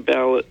question on the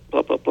ballot,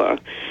 blah, blah, blah.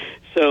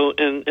 So,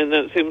 and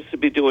that seems to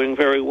be doing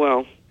very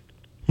well.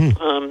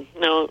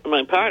 Now,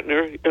 my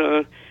partner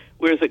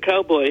wears a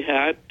cowboy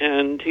hat,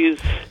 and he's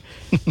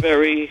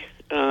very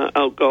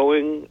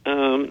outgoing,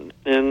 and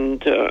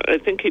I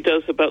think he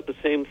does about the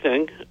same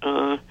thing.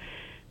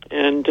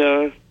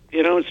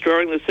 It's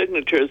drawing the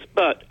signatures,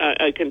 but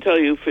I can tell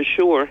you for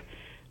sure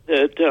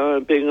that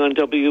being on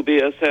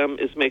WBSM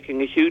is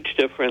making a huge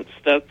difference.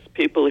 That's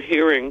people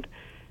hearing,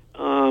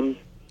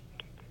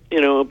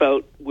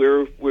 about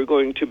where we're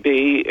going to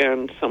be,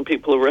 and some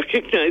people are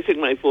recognizing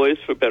my voice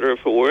for better or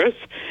for worse,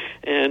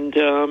 and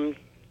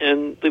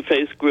the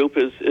face group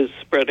is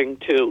spreading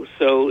too.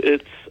 So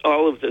it's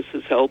all of this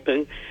is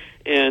helping,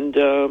 and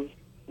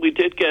we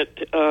did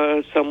get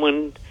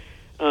someone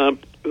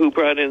who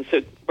brought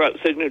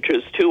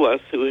signatures to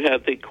us who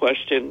had the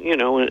question,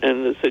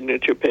 and the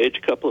signature page,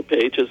 a couple of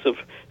pages of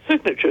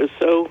signatures.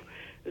 So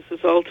this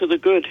is all to the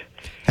good.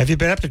 Have you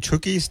been up to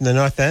Trukey's in the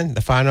North End,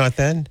 the far North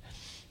End?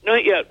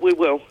 Not yet. We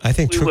will. I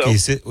think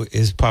Trukey's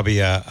is probably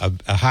a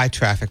high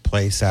traffic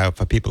place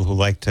for people who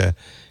like to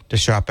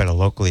shop at a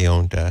locally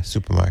owned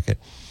supermarket.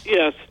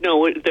 Yes.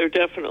 No, they're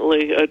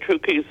definitely,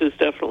 Trukey's is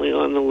definitely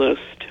on the list.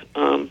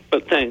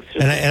 But thanks.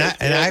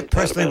 And I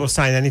personally will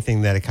sign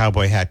anything that a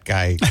cowboy hat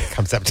guy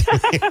comes up to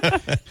me.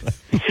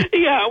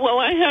 Yeah, well,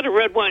 I had a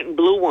red, white, and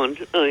blue one,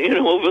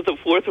 over the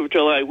 4th of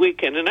July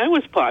weekend, and I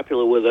was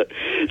popular with it.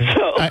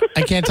 So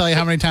I can't tell you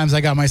how many times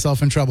I got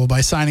myself in trouble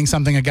by signing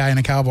something a guy in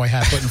a cowboy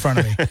hat put in front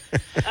of me.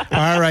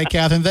 All right,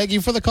 Catherine, thank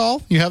you for the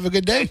call. You have a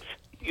good day. Thanks.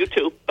 You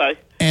too. Bye.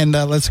 And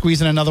let's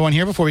squeeze in another one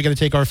here before we got to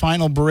take our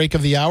final break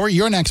of the hour.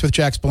 You're next with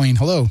Jack Spillane.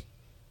 Hello.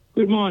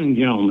 Good morning,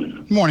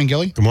 gentlemen. Good morning,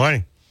 Gilly. Good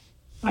morning.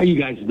 How you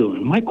guys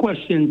doing? My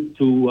question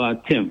to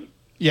Tim.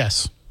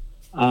 Yes.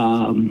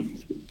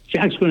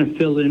 Jack's going to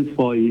fill in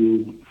for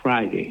you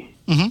Friday.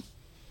 Mm-hmm.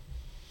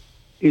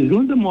 Is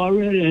Linda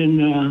Moorhead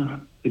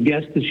and the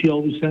guest that she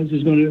always says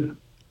is going to?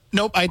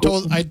 Nope. I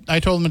told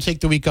him to take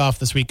the week off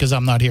this week because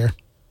I'm not here.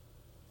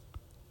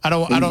 I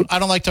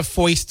don't like to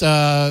foist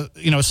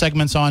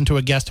segments onto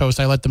a guest host.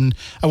 I want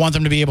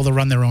them to be able to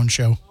run their own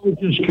show. I was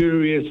just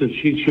curious if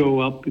she'd show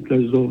up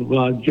because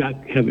of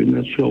Jack having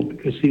that show,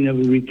 because he never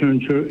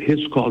returns his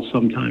calls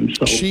sometimes.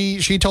 So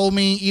she told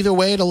me either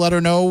way to let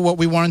her know what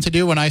we wanted to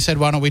do, and I said,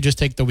 why don't we just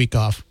take the week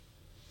off?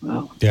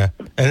 Well, yeah,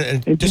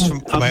 and just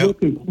Jack,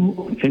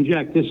 and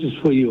Jack, this is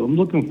for you. I'm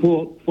looking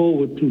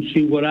forward to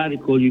see what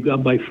article you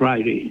got by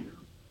Friday.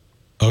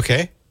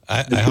 Okay.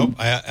 I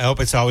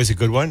hope it's always a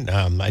good one.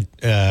 And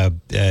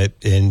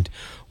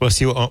we'll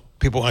see what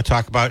people want to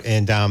talk about.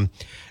 And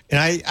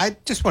I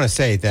just want to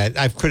say that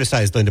I've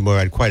criticized Linda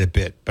Moorhead quite a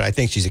bit, but I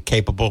think she's a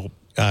capable,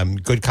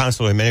 good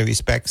counselor in many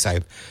respects.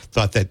 I've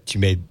thought that she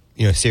made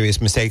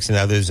serious mistakes in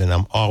others, and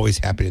I'm always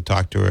happy to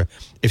talk to her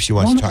if she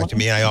wants to talk to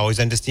me. And I always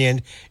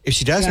understand if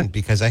she doesn't,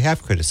 because I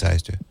have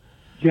criticized her.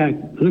 Jack,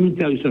 let me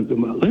tell you something.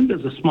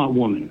 Linda's a smart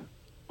woman.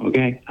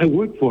 Okay, I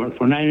worked for her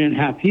for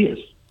 9.5 years.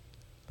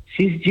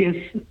 She's just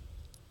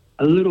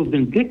a little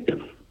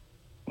vindictive,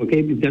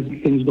 okay, because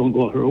things don't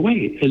go her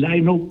way, and I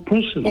know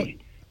personally.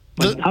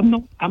 But I'm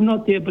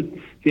not there. But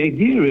the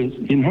idea is,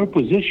 in her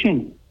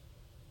position,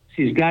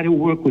 she's got to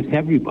work with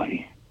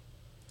everybody,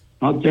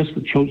 not just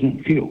the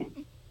chosen few.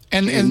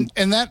 And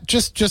that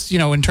just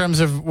in terms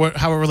of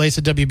how it relates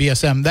to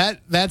WBSM,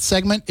 that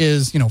segment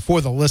is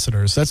for the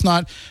listeners. That's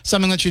not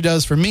something that she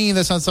does for me.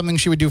 That's not something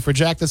she would do for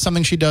Jack. That's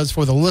something she does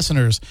for the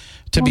listeners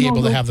to be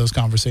able to have those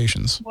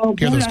conversations,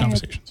 hear those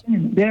conversations.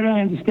 That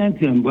I understand,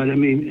 Tim, but I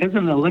mean, as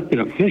an elected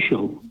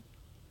official,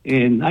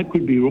 and I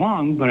could be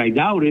wrong, but I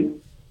doubt it.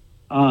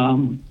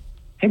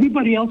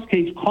 Everybody else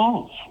takes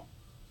calls.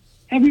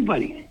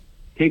 Everybody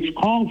takes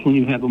calls when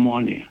you have them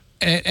on there.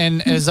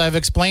 And as I've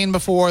explained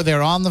before,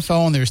 they're on the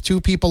phone. There's two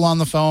people on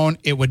the phone.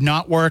 It would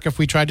not work if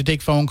we tried to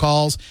take phone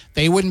calls.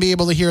 They wouldn't be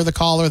able to hear the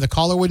caller. The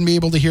caller wouldn't be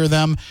able to hear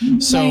them.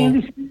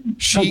 So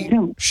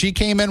she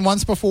came in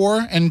once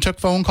before and took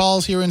phone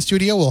calls here in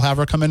studio. We'll have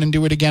her come in and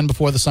do it again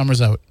before the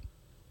summer's out.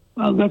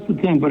 Well, that's the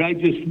thing. But I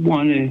just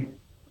want to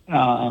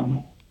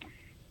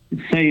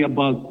say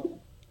about,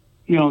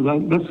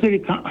 the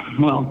city.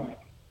 Well,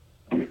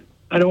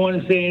 I don't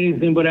want to say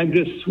anything, but I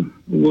just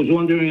was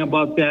wondering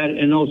about that,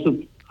 and also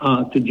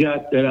to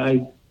Jack, that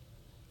I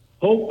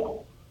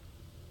hope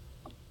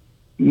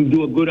you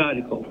do a good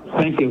article.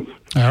 Thank you.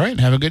 All right.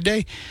 Have a good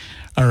day.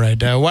 All right.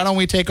 Why don't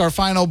we take our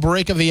final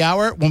break of the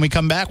hour? When we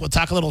come back, we'll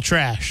talk a little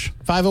trash.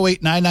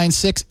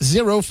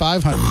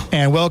 508-996-0500.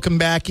 And welcome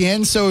back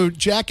in. So,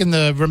 Jack, in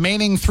the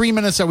remaining 3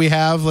 minutes that we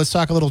have, let's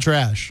talk a little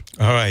trash.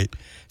 All right.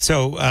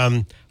 So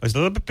I was a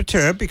little bit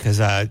perturbed because,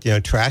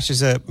 trash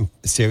is a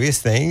serious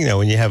thing.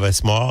 When you have a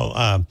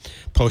small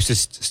postage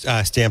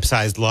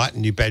stamp-sized lot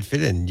in New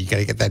Bedford, and you got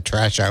to get that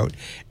trash out.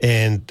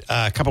 And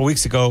a couple of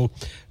weeks ago,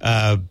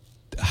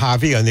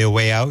 Harvey, on their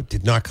way out,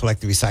 did not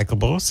collect the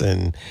recyclables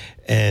and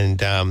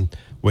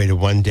waited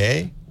 1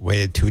 day,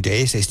 waited 2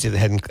 days. They still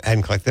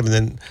hadn't collected them. And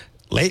then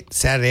late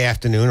Saturday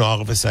afternoon,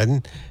 all of a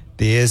sudden,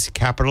 there's a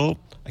capital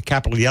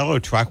yellow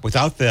truck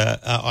without the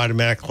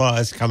automatic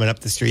clause coming up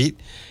the street.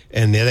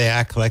 And there they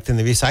are collecting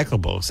the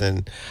recyclables.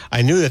 And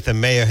I knew that the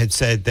mayor had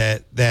said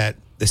that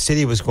the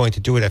city was going to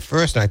do it at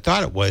first, and I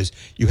thought it was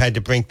you had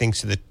to bring things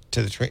to the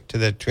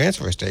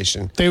transfer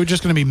station. They were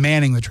just going to be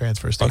manning the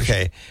transfer station.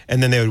 Okay,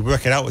 and then they would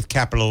work it out with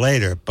Capital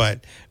later.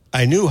 But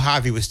I knew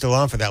Harvey was still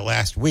on for that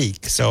last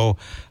week, so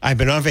I've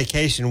been on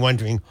vacation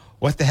wondering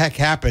what the heck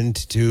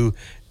happened to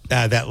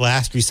that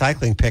last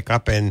recycling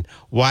pickup, and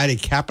why did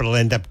Capital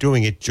end up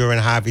doing it during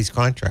Harvey's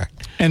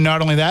contract? And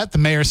not only that, the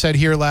mayor said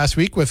here last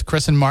week with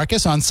Chris and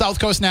Marcus on South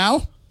Coast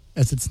Now,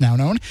 as it's now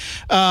known,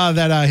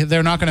 that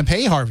they're not going to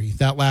pay Harvey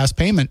that last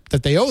payment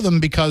that they owe them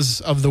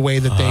because of the way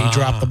that they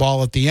dropped the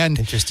ball at the end.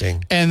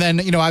 Interesting. And then,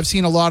 I've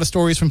seen a lot of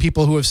stories from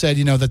people who have said,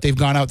 that they've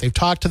gone out, they've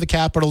talked to the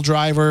Capital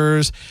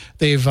drivers,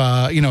 they've,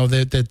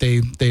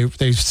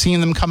 they've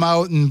seen them come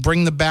out and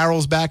bring the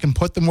barrels back and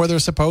put them where they're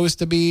supposed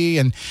to be.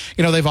 And,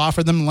 they've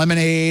offered them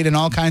lemonade and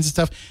all kinds of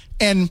stuff.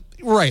 And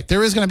right,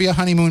 there is going to be a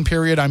honeymoon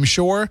period, I'm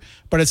sure,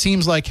 but it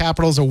seems like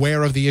Capital's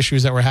aware of the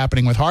issues that were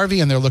happening with Harvey,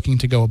 and they're looking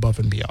to go above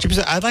and beyond.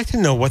 I'd like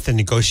to know what the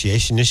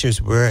negotiation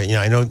issues were.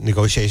 I know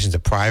negotiations are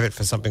private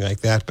for something like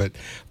that, but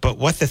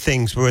what the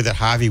things were that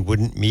Harvey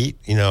wouldn't meet,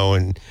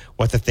 and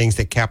what the things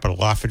that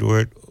Capital offered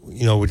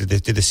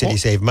did the city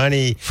save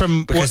money?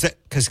 Because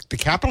the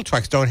capital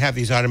trucks don't have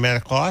these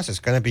automatic laws. It's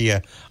going to be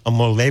a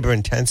more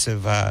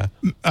labor-intensive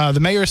the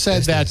mayor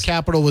said that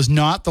Capital was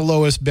not the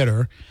lowest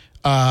bidder.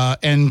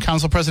 And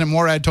Council President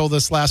Morad told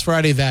us last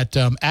Friday that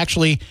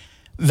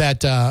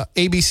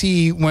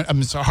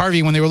ABC,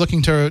 Harvey, when they were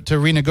looking to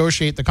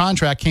renegotiate the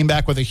contract, came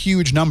back with a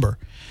huge number.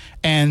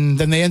 And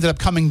then they ended up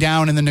coming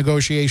down in the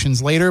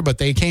negotiations later, but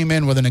they came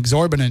in with an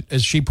exorbitant,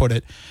 as she put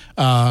it,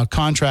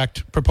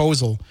 contract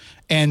proposal.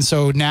 And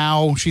so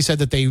now she said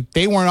that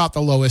they were not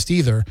the lowest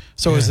either.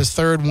 So it was this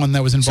third one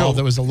that was involved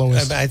that was the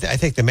lowest. I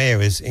think the mayor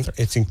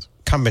it's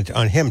incumbent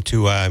on him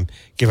to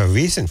give a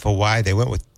reason for why they went with